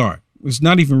beliefs are. It's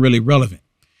not even really relevant.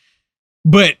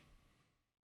 But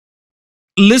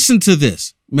listen to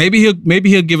this. Maybe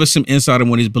he'll give us some insight on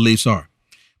what his beliefs are.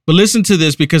 But listen to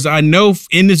this, because I know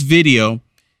in this video,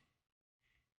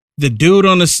 the dude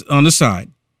on the side,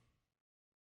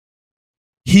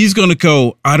 he's going to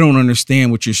go, I don't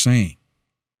understand what you're saying.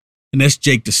 And that's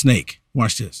Jake the Snake.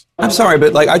 Watch this. I'm sorry,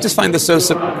 but I just find this so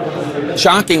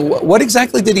shocking. What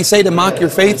exactly did he say to mock your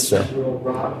faith, sir?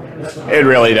 It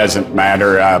really doesn't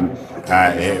matter.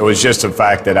 It was just the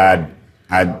fact that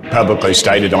I'd publicly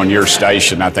stated on your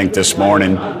station, I think this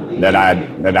morning, that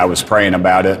I was praying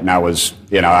about it, and I was,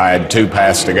 I had two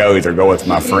paths to go, either go with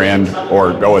my friend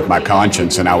or go with my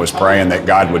conscience, and I was praying that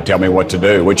God would tell me what to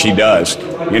do, which he does.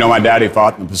 My daddy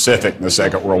fought in the Pacific in the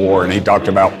Second World War, and he talked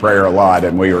about prayer a lot,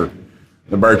 and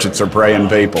the Burchetts are praying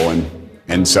people,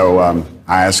 and so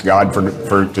I asked God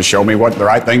to show me what the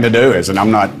right thing to do is, and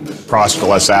I'm not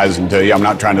proselytizing to you, I'm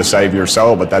not trying to save your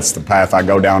soul, but that's the path I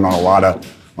go down on a lot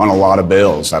of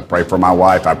bills. I pray for my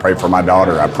wife, I pray for my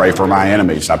daughter, I pray for my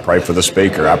enemies, I pray for the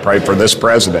speaker, I pray for this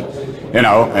president,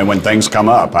 and when things come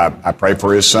up, I pray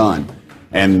for his son.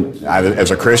 And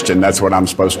as a Christian, that's what I'm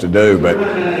supposed to do. But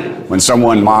when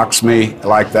someone mocks me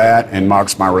like that and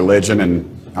mocks my religion,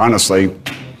 and honestly,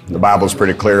 the Bible's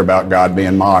pretty clear about God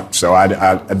being mocked. So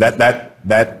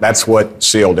that's what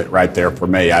sealed it right there for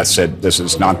me. I said, this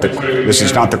is not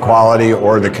the quality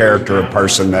or the character of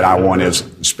person that I want as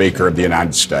Speaker of the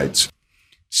United States.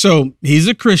 So he's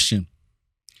a Christian,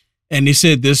 and he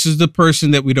said, this is the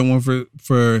person that we don't want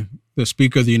for the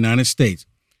Speaker of the United States.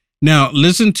 Now,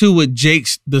 listen to what Jake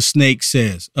the Snake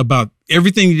says about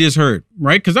everything you just heard,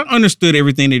 right? Because I understood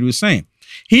everything that he was saying.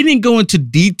 He didn't go into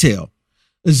detail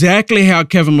exactly how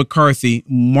Kevin McCarthy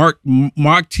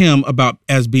mocked him about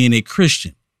as being a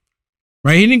Christian,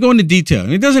 right? He didn't go into detail.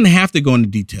 He doesn't have to go into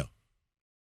detail.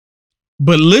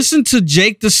 But listen to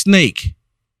Jake the Snake.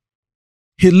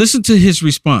 Listen to his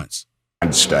response.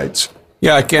 United States.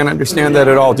 Yeah, I can't understand that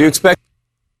at all. Do you expect?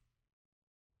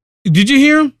 Did you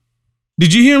hear him?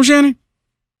 Did you hear him, Shannon?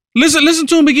 Listen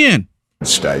to him again.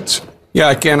 States. Yeah,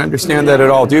 I can't understand that at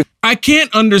all. I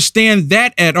can't understand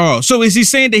that at all. So is he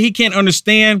saying that he can't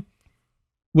understand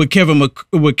what Kevin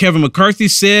McCarthy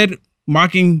said,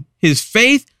 mocking his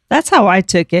faith? That's how I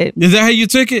took it. Is that how you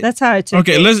took it? That's how I took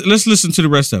it. Okay, let's listen to the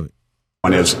rest of it.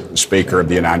 One is Speaker of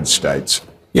the United States.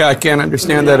 Yeah, I can't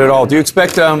understand that at all. Do you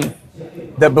expect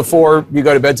that before you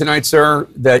go to bed tonight, sir,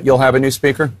 that you'll have a new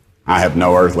speaker? I have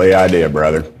no earthly idea,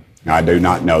 brother. I do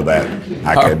not know that.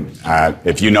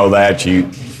 If you know that,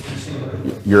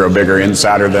 you're a bigger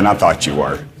insider than I thought you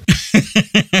were.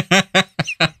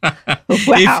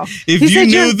 Wow. If you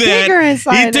knew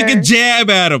that, he took a jab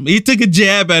at him.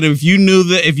 If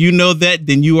you know that,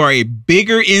 then you are a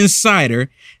bigger insider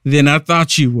than I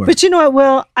thought you were. But you know what,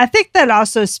 Will? I think that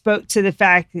also spoke to the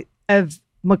fact of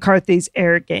McCarthy's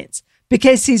arrogance,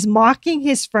 because he's mocking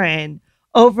his friend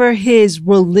over his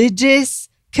religious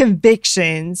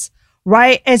convictions,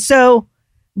 right? And so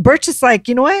Birch is like,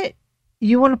 you know what?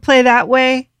 You want to play that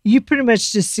way? You pretty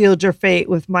much just sealed your fate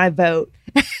with my vote.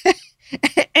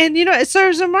 And, you know, it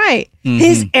serves him right. Mm-hmm.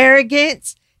 His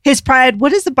arrogance, his pride.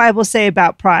 What does the Bible say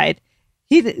about pride?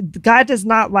 God does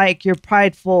not like your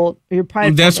prideful.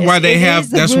 That's why they have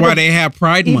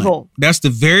Pride Month. That's the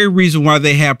very reason why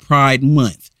they have Pride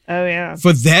Month. Oh, yeah.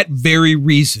 For that very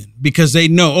reason, because they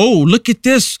know, oh, look at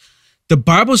this. The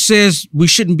Bible says we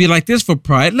shouldn't be like this for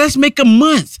pride. Let's make a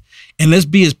month and let's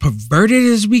be as perverted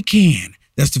as we can.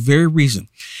 That's the very reason.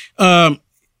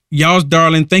 Y'all's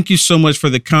darling, thank you so much for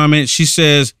the comment. She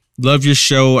says, love your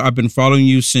show. I've been following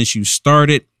you since you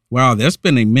started. Wow, that's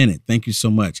been a minute. Thank you so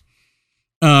much.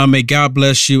 May God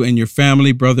bless you and your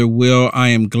family, Brother Will. I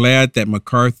am glad that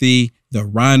McCarthy, the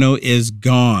rhino, is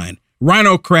gone.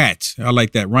 Rhinocrat. I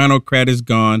like that. Rhinocrat is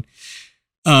gone.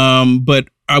 But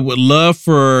I would love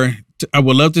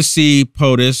to see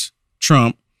POTUS,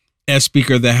 Trump, as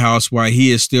Speaker of the House while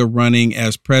he is still running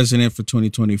as president for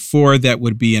 2024. That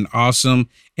would be an awesome,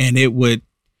 and it would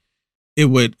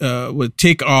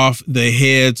tick off the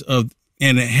heads of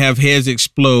and have heads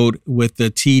explode with the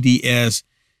TDS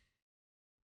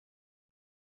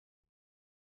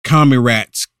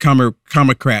commie-crats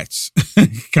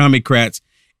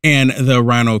and the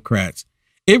rhinocrats.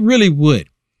 It really would.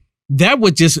 That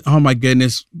would just, oh my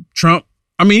goodness, Trump.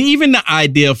 I mean, even the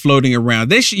idea of floating around,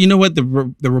 they should, you know what, the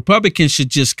Republicans should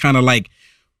just kind of like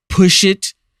push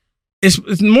it.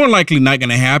 It's more likely not going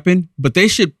to happen, but they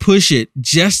should push it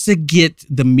just to get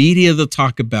the media to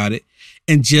talk about it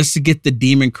and just to get the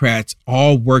Demoncrats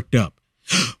all worked up.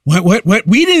 What?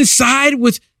 We didn't side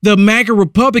with the MAGA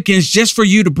Republicans just for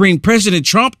you to bring President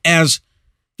Trump as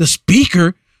the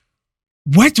speaker.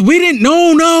 What? We didn't.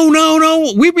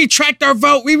 No. We retract our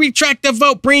vote. We retract the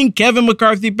vote. Bring Kevin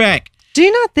McCarthy back. Do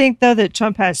you not think, though, that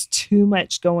Trump has too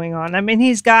much going on? I mean,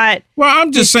 he's got. Well,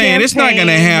 I'm just saying it's not going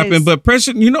to happen. But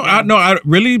President, I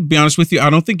really be honest with you, I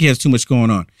don't think he has too much going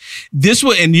on. This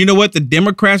will, and you know what, the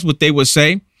Democrats, what they would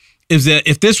say is that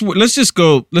if this were, let's just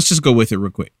go with it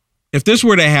real quick. If this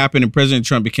were to happen and President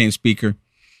Trump became speaker,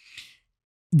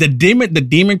 the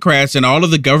Democrats and all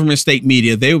of the government state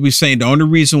media, they would be saying the only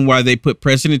reason why they put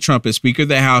President Trump as Speaker of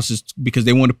the House is because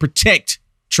they want to protect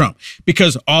Trump.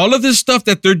 Because all of this stuff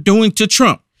that they're doing to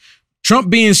Trump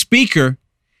being speaker,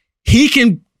 he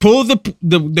can pull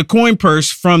the coin purse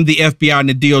from the FBI and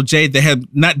the DOJ that have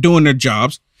not doing their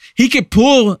jobs. He could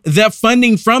pull that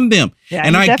funding from them. Yeah,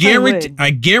 and I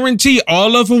guarantee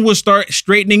all of them will start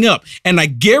straightening up. And I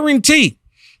guarantee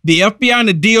the FBI and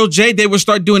the DOJ, they will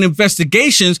start doing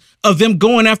investigations of them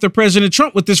going after President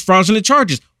Trump with this fraudulent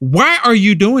charges. Why are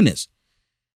you doing this?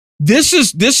 There has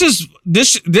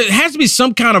to be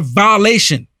some kind of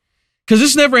violation because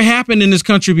this never happened in this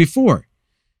country before.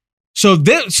 So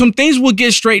some things will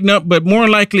get straightened up, but more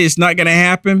likely it's not going to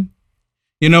happen.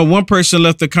 You know, one person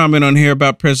left a comment on here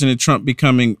about President Trump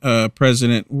becoming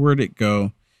president. Where'd it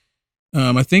go?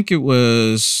 I think it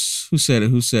was, who said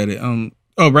it?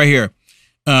 Right here.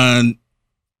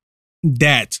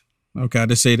 That, okay, I'll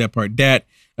just say that part. That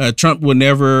Trump would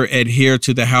never adhere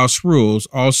to the House rules.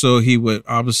 Also, he would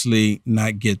obviously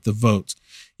not get the votes.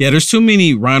 Yeah, there's too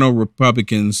many rhino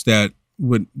Republicans that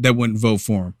wouldn't vote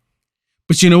for him.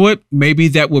 But you know what? Maybe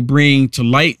that will bring to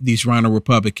light these Rhino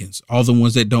Republicans, all the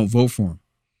ones that don't vote for him.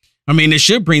 I mean, it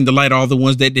should bring to light all the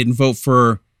ones that didn't vote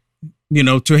for,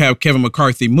 to have Kevin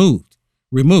McCarthy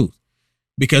removed,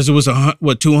 because it was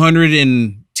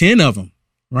 210 of them,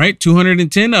 right?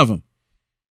 210 of them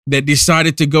that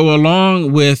decided to go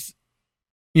along with,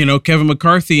 Kevin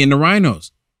McCarthy and the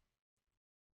Rhinos.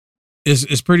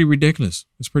 It's pretty ridiculous.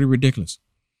 It's pretty ridiculous.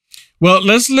 Well,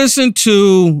 let's listen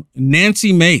to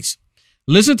Nancy Mace.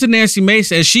 Listen to Nancy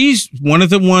Mace, as she's one of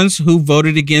the ones who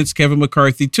voted against Kevin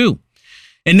McCarthy too.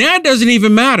 And that doesn't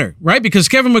even matter, right? Because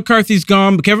Kevin McCarthy's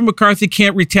gone, but Kevin McCarthy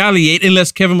can't retaliate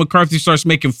unless Kevin McCarthy starts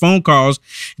making phone calls,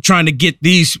 trying to get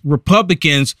these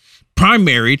Republicans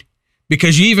primaried,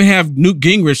 because you even have Newt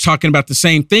Gingrich talking about the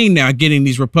same thing now, getting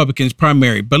these Republicans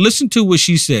primaried. But listen to what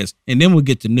she says, and then we'll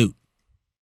get to Newt.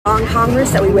 On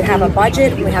Congress that we would have a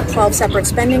budget, we have 12 separate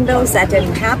spending bills. That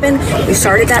didn't happen. We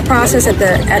started that process at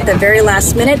the very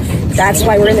last minute. That's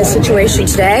why we're in this situation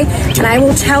today. And I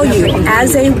will tell you,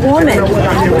 as a woman,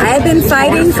 I have been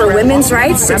fighting for women's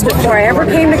rights since before I ever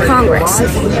came to Congress.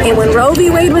 And when Roe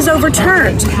v. Wade was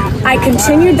overturned, I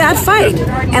continued that fight.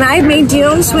 And I've made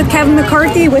deals with Kevin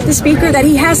McCarthy, with the Speaker, that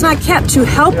he has not kept to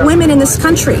help women in this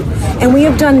country. And we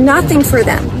have done nothing for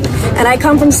them. And I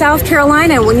come from South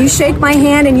Carolina. When you shake my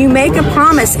hand and you make a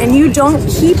promise and you don't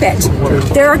keep it,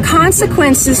 there are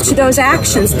consequences to those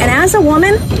actions. And as a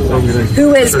woman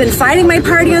who has been fighting my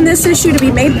party on this issue, to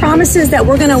be made promises that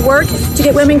we're going to work to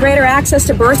get women greater access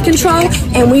to birth control,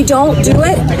 and we don't do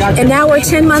it, and now we're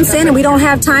 10 months in and we don't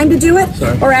have time to do it,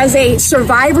 or as a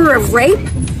survivor of rape,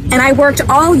 and I worked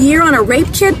all year on a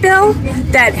rape kit bill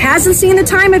that hasn't seen the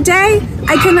time of day,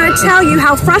 I cannot tell you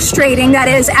how frustrating that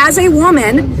is as a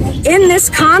woman in this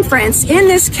conference, in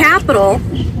this Capitol,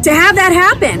 to have that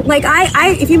happen. Like,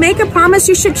 if you make a promise,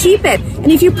 you should keep it. And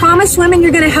if you promise women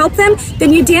you're going to help them,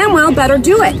 then you damn well better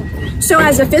do it. So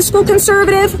as a fiscal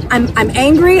conservative, I'm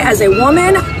angry. As a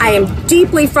woman, I am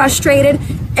deeply frustrated.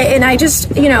 And I just,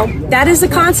 that is the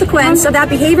consequence of that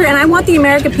behavior. And I want the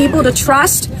American people to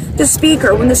trust the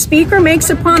Speaker. When the Speaker makes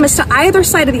a promise to either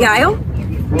side of the aisle,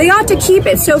 they ought to keep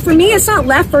it. So for me, it's not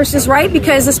left versus right,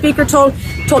 because the Speaker told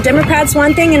Democrats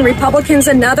one thing and Republicans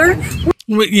another.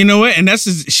 You know what? And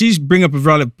she's bring up a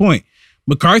valid point.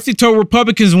 McCarthy told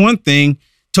Republicans one thing,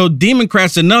 told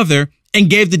Democrats another, and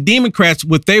gave the Democrats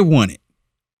what they wanted.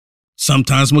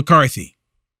 Sometimes McCarthy.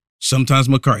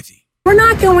 We're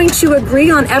not going to agree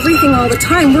on everything all the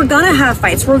time. We're going to have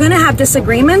fights. We're going to have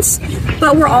disagreements,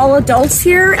 but we're all adults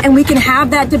here, and we can have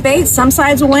that debate. Some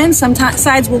sides will win, some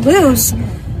sides will lose,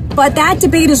 but that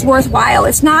debate is worthwhile.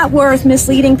 It's not worth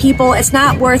misleading people. It's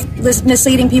not worth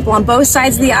misleading people on both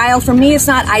sides of the aisle. For me, it's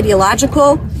not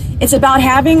ideological. It's about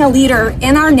having a leader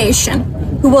in our nation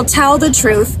who will tell the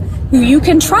truth, who you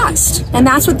can trust, and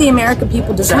that's what the American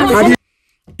people deserve.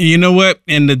 You know what?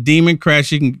 And the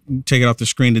Demoncrats, you can take it off the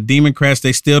screen. The Demoncrats,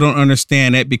 they still don't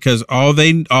understand that, because all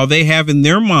they have in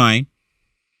their mind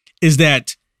is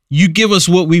that you give us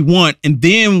what we want, and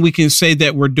then we can say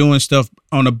that we're doing stuff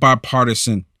on a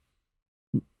bipartisan,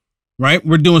 right?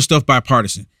 We're doing stuff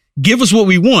bipartisan. Give us what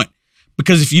we want,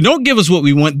 because if you don't give us what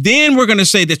we want, then we're going to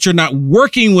say that you're not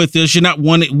working with us. You're not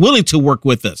willing to work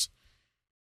with us.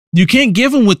 You can't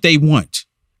give them what they want.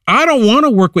 I don't want to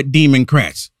work with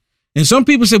Demoncrats. And some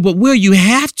people say, but Will, you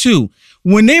have to.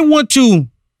 When they want to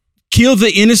kill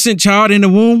the innocent child in the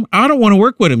womb, I don't want to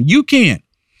work with them. You can.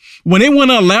 When they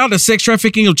want to allow the sex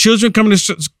trafficking of children coming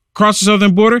across the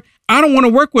southern border, I don't want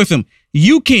to work with them.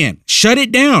 You can. Shut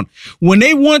it down. When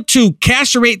they want to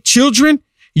castrate children,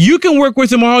 you can work with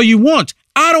them all you want.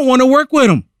 I don't want to work with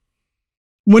them.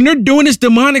 When they're doing this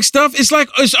demonic stuff,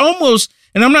 it's almost,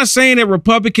 and I'm not saying that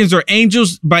Republicans are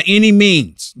angels by any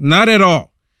means, not at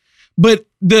all. But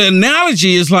the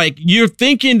analogy is like you're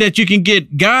thinking that you can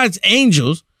get God's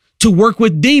angels to work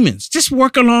with demons. Just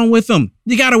work along with them.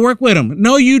 You got to work with them.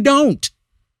 No, you don't.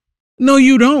 No,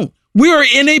 you don't. We are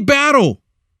in a battle.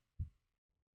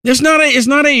 It's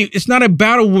not a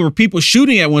battle where people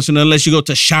shooting at one another unless you go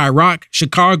to Chirac,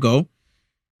 Chicago.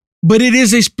 But it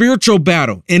is a spiritual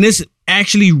battle, and it's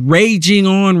actually raging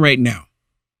on right now.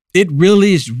 It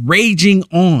really is raging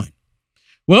on.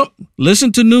 Well,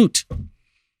 listen to Newt.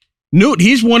 Newt,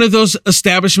 he's one of those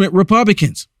establishment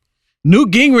Republicans.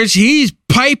 Newt Gingrich, he's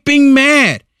piping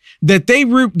mad that they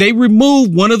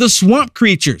removed one of the swamp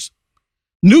creatures.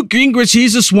 Newt Gingrich,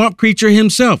 he's a swamp creature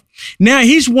himself. Now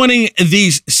he's wanting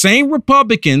these same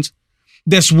Republicans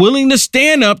that's willing to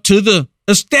stand up to the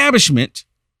establishment.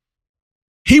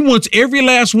 He wants every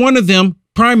last one of them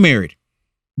primaried.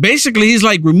 Basically, he's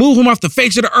like, remove them off the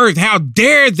face of the earth. How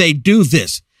dare they do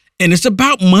this? And it's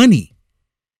about money.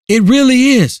 It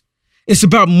really is. It's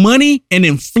about money and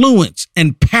influence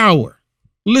and power.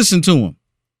 Listen to him.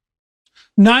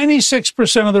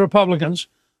 96% of the Republicans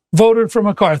voted for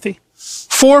McCarthy.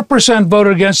 4%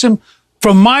 voted against him.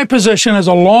 From my position as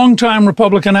a longtime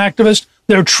Republican activist,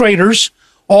 they're traitors.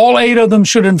 All 8 of them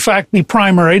should, in fact, be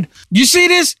primaried. You see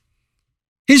this?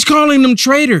 He's calling them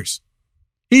traitors.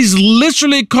 He's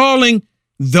literally calling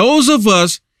those of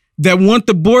us that want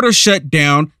the border shut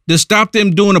down, to stop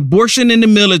them doing abortion in the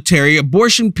military,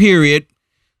 abortion period,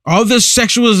 all this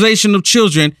sexualization of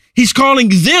children. He's calling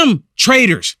them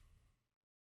traitors.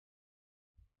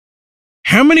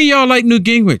 How many of y'all like Newt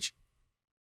Gingrich?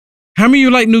 How many of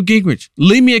you like Newt Gingrich?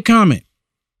 Leave me a comment.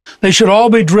 They should all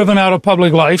be driven out of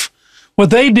public life. What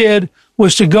they did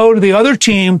was to go to the other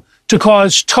team to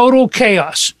cause total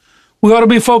chaos. We ought to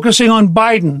be focusing on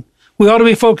Biden. We ought to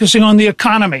be focusing on the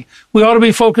economy. We ought to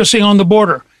be focusing on the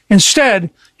border.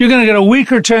 Instead, you're going to get a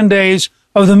week or 10 days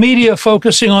of the media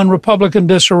focusing on Republican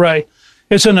disarray.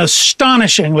 It's an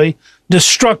astonishingly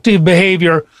destructive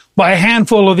behavior by a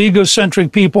handful of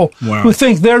egocentric people who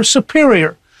think they're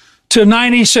superior to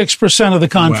 96% of the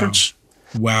conference.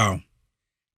 Wow.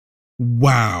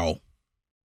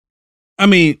 I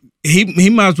mean, he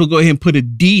might as well go ahead and put a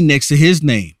D next to his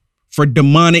name for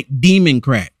demonic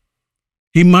Demoncrat.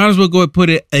 He might as well go and put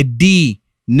a D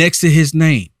next to his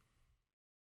name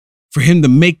for him to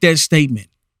make that statement.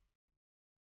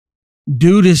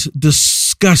 Dude is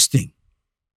disgusting.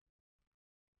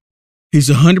 He's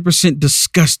 100%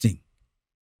 disgusting.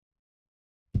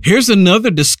 Here's another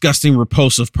disgusting,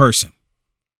 repulsive person.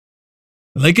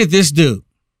 Look at this dude.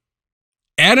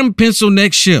 Adam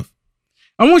Pencil-Neck Schiff.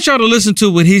 I want y'all to listen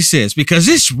to what he says because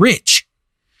it's rich.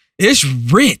 It's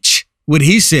rich what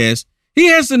he says. He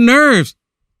has the nerves.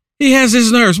 He has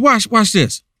his nerves. Watch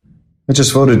this. I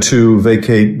just voted to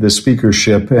vacate the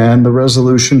speakership, and the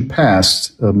resolution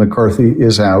passed. McCarthy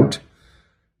is out.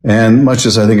 And much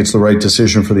as I think it's the right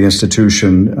decision for the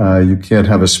institution, you can't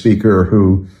have a speaker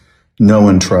who no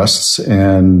one trusts,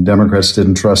 and Democrats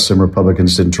didn't trust him,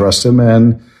 Republicans didn't trust him,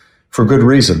 and for good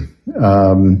reason.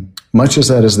 Much as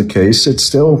that is the case, it's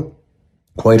still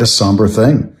quite a somber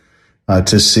thing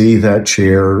to see that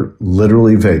chair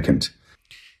literally vacant.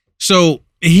 So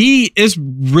he is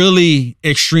really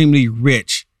extremely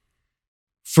rich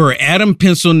for Adam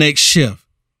Pencil-Neck Schiff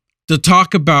to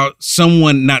talk about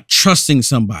someone not trusting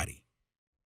somebody.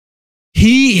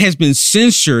 He has been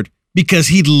censored because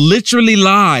he literally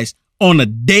lies on a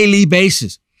daily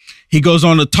basis. He goes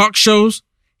on the talk shows,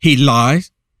 he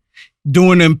lies.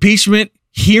 During the impeachment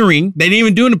hearing, they didn't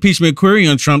even do an impeachment query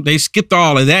on Trump. They skipped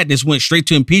all of that and just went straight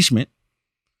to impeachment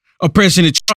of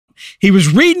President Trump. He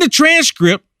was reading the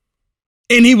transcript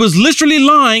and he was literally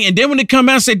lying. And then when they come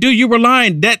out and say, dude, you were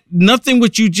lying, that nothing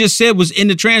what you just said was in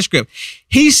the transcript.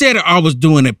 He said I was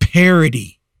doing a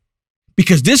parody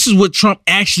because this is what Trump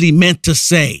actually meant to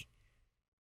say.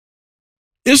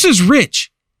 This is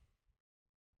rich.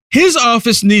 His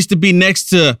office needs to be next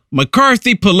to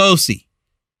McCarthy, Pelosi.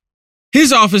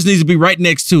 His office needs to be right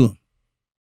next to him.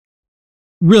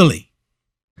 Really.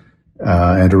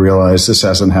 And to realize this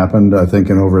hasn't happened, I think,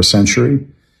 in over a century.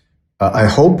 I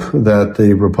hope that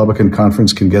the Republican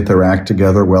conference can get their act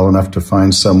together well enough to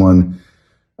find someone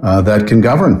that can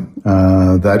govern,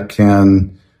 that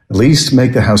can at least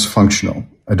make the House functional.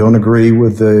 I don't agree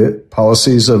with the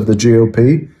policies of the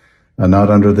GOP,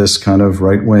 not under this kind of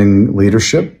right-wing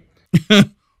leadership.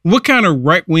 What kind of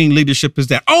right-wing leadership is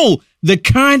that? Oh, the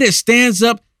kind that stands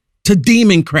up to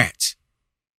Demoncrats.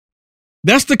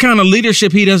 That's the kind of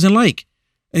leadership he doesn't like.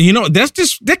 And you know,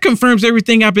 that confirms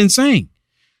everything I've been saying.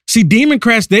 See,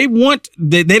 Demoncrats,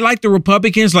 they like the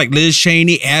Republicans like Liz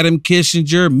Cheney, Adam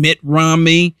Kissinger, Mitt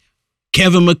Romney,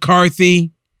 Kevin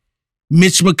McCarthy,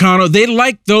 Mitch McConnell. They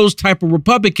like those type of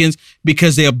Republicans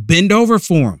because they'll bend over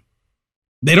for them.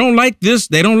 They don't like this.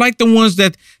 They don't like the ones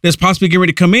that's possibly getting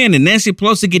ready to come in. And Nancy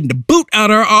Pelosi getting the boot out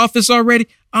of her office already.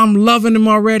 I'm loving them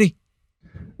already.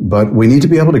 But we need to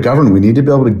be able to govern. We need to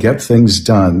be able to get things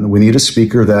done. We need a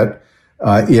speaker that,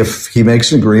 if he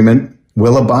makes an agreement,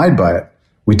 will abide by it.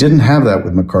 We didn't have that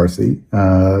with McCarthy,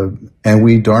 and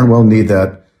we darn well need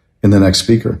that in the next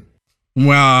speaker.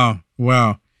 Wow.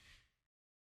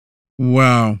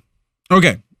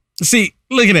 Okay. See,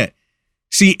 look at that.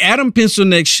 See, Adam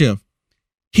Pencil-Neck Schiff,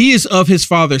 he is of his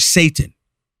father, Satan.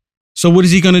 So what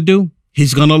is he going to do?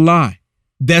 He's going to lie.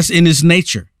 That's in his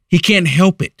nature. He can't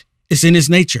help it. It's in his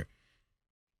nature.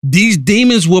 These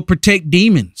demons will protect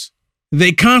demons.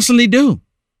 They constantly do.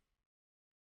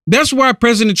 That's why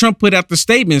President Trump put out the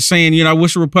statement saying, I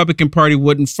wish the Republican Party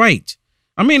wouldn't fight.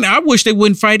 I mean, I wish they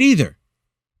wouldn't fight either.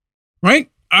 Right?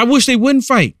 I wish they wouldn't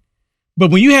fight. But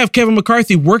when you have Kevin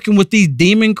McCarthy working with these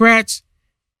Demoncrats,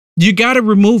 you got to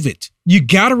remove it. You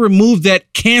got to remove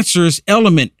that cancerous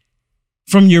element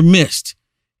from your midst.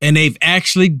 And they've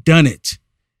actually done it.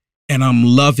 And I'm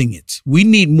loving it. We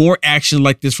need more action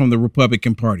like this from the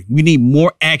Republican Party. We need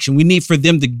more action. We need for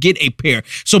them to get a pair.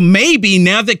 So maybe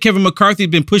now that Kevin McCarthy has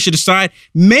been pushed aside,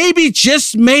 maybe,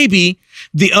 just maybe,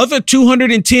 the other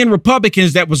 210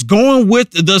 Republicans that was going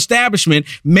with the establishment,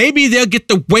 maybe they'll get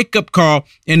the wake-up call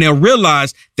and they'll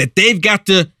realize that they've got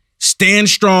to stand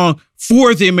strong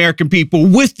for the American people,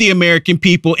 with the American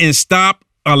people, and stop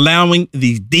allowing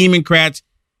these Demoncrats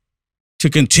to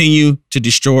continue to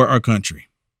destroy our country.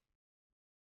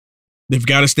 They've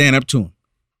got to stand up to them.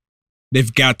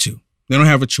 They've got to. They don't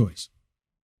have a choice.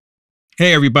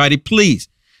 Hey, everybody, please.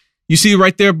 You see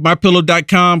right there,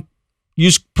 mypillow.com.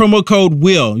 Use promo code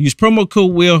WILL. Use promo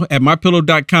code WILL at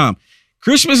mypillow.com.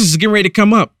 Christmas is getting ready to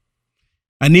come up.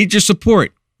 I need your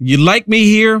support. You like me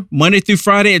here Monday through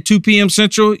Friday at 2 p.m.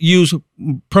 Central. Use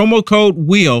promo code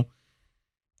WILL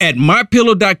at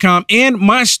mypillow.com and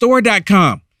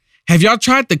mystore.com. Have y'all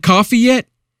tried the coffee yet?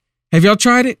 Have y'all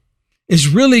tried it? It's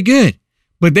really good.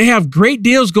 But they have great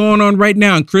deals going on right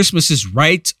now, and Christmas is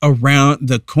right around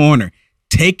the corner.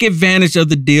 Take advantage of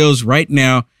the deals right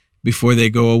now before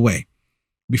they go away.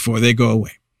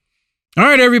 All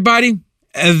right, everybody.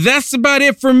 That's about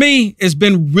it for me. It's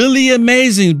been really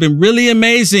amazing.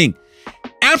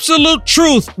 Absolute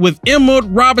Truth with Emerald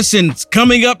Robinson's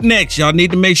coming up next. Y'all need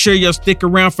to make sure y'all stick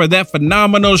around for that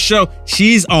phenomenal show.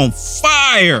 She's on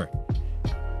fire.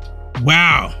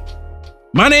 Wow.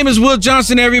 My name is Will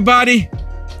Johnson, everybody.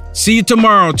 See you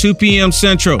tomorrow, 2 p.m.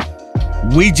 Central.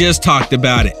 We just talked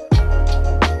about it.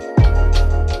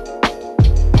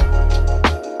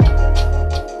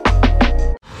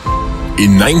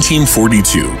 In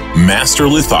 1942, master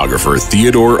lithographer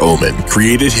Theodore Oman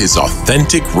created his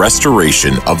authentic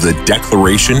restoration of the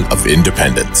Declaration of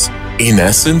Independence. In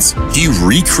essence, he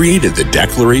recreated the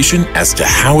Declaration as to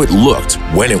how it looked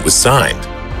when it was signed.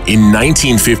 In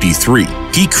 1953,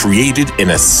 he created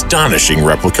an astonishing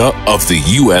replica of the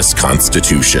U.S.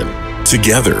 Constitution.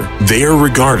 Together, they are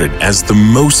regarded as the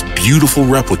most beautiful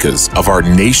replicas of our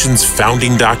nation's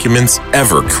founding documents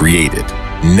ever created.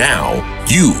 Now,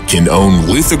 you can own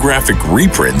lithographic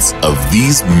reprints of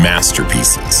these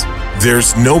masterpieces.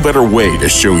 There's no better way to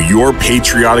show your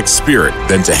patriotic spirit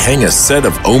than to hang a set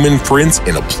of Oman prints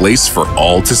in a place for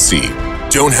all to see.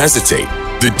 Don't hesitate.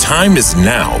 The time is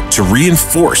now to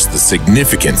reinforce the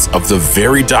significance of the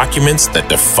very documents that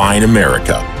define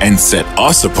America and set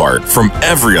us apart from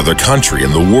every other country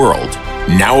in the world.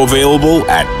 Now available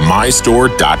at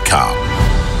mystore.com.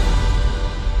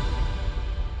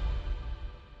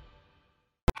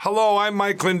 Hello, I'm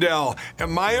Mike Lindell,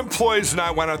 and my employees and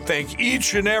I want to thank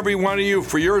each and every one of you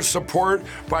for your support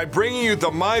by bringing you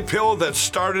the MyPillow that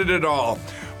started it all.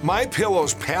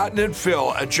 MyPillow's patented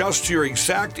fill adjusts to your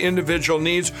exact individual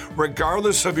needs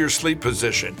regardless of your sleep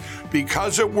position.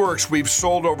 Because it works, we've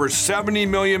sold over 70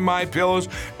 million MyPillows,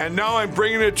 and now I'm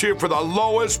bringing it to you for the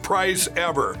lowest price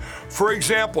ever. For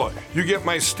example, you get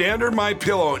my standard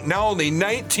MyPillow, now only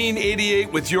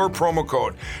 $19.88 with your promo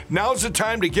code. Now's the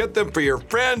time to get them for your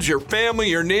friends, your family,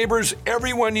 your neighbors,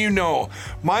 everyone you know.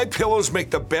 MyPillows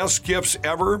make the best gifts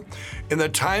ever. In the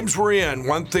times we're in,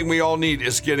 one thing we all need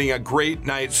is getting a great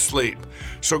night's sleep.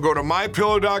 So go to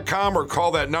mypillow.com or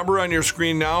call that number on your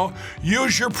screen now.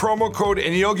 Use your promo code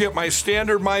and you'll get my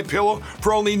standard MyPillow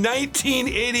for only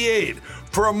 $19.88.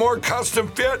 For a more custom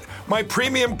fit, my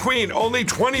Premium Queen, only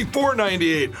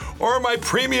 $24.98. Or my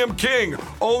Premium King,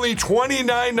 only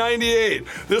 $29.98.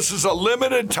 This is a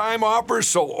limited time offer,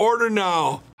 so order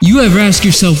now. You ever ask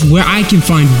yourself where I can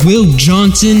find Will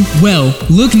Johnson? Well,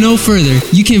 look no further.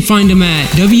 You can find him at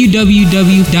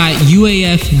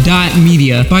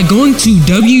www.uaf.media. By going to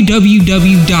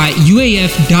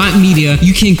www.uaf.media,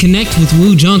 you can connect with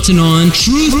Will Johnson on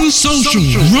Truth Social,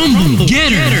 Rumble,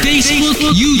 Getter, Facebook,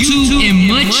 YouTube, and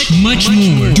much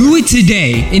more. Do it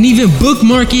today and even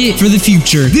bookmark it for the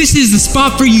future. This is the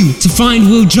spot for you to find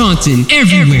Will Johnson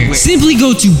everywhere. Simply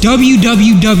go to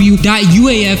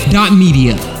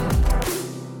www.uaf.media.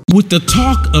 With the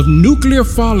talk of nuclear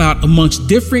fallout amongst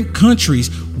different countries,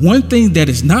 one thing that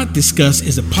is not discussed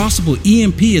is a possible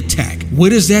EMP attack.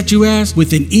 What is that, you ask?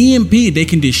 With an EMP, they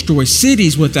can destroy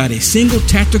cities without a single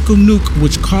tactical nuke,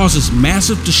 which causes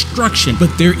massive destruction.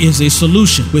 But there is a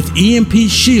solution. With EMP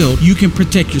Shield, you can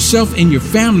protect yourself and your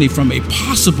family from a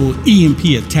possible EMP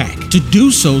attack. To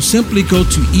do so, simply go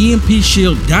to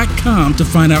EMPshield.com to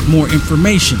find out more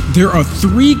information. There are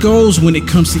 3 goals when it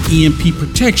comes to EMP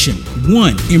protection.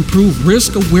 1, improve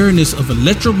risk awareness of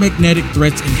electromagnetic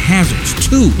threats and hazards.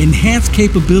 2, enhance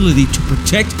capability to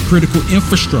protect critical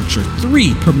infrastructure.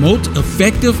 3, promote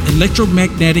effective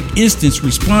electromagnetic instance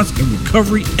response and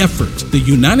recovery efforts. The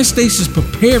United States is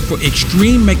prepared for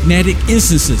extreme magnetic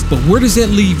instances, but where does that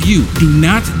leave you? Do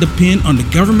not depend on the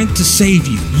government to save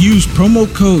you. Use promo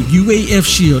code UAF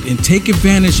Shield and take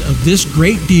advantage of this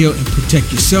great deal and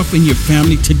protect yourself and your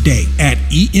family today at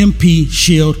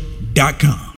EMPShield.com.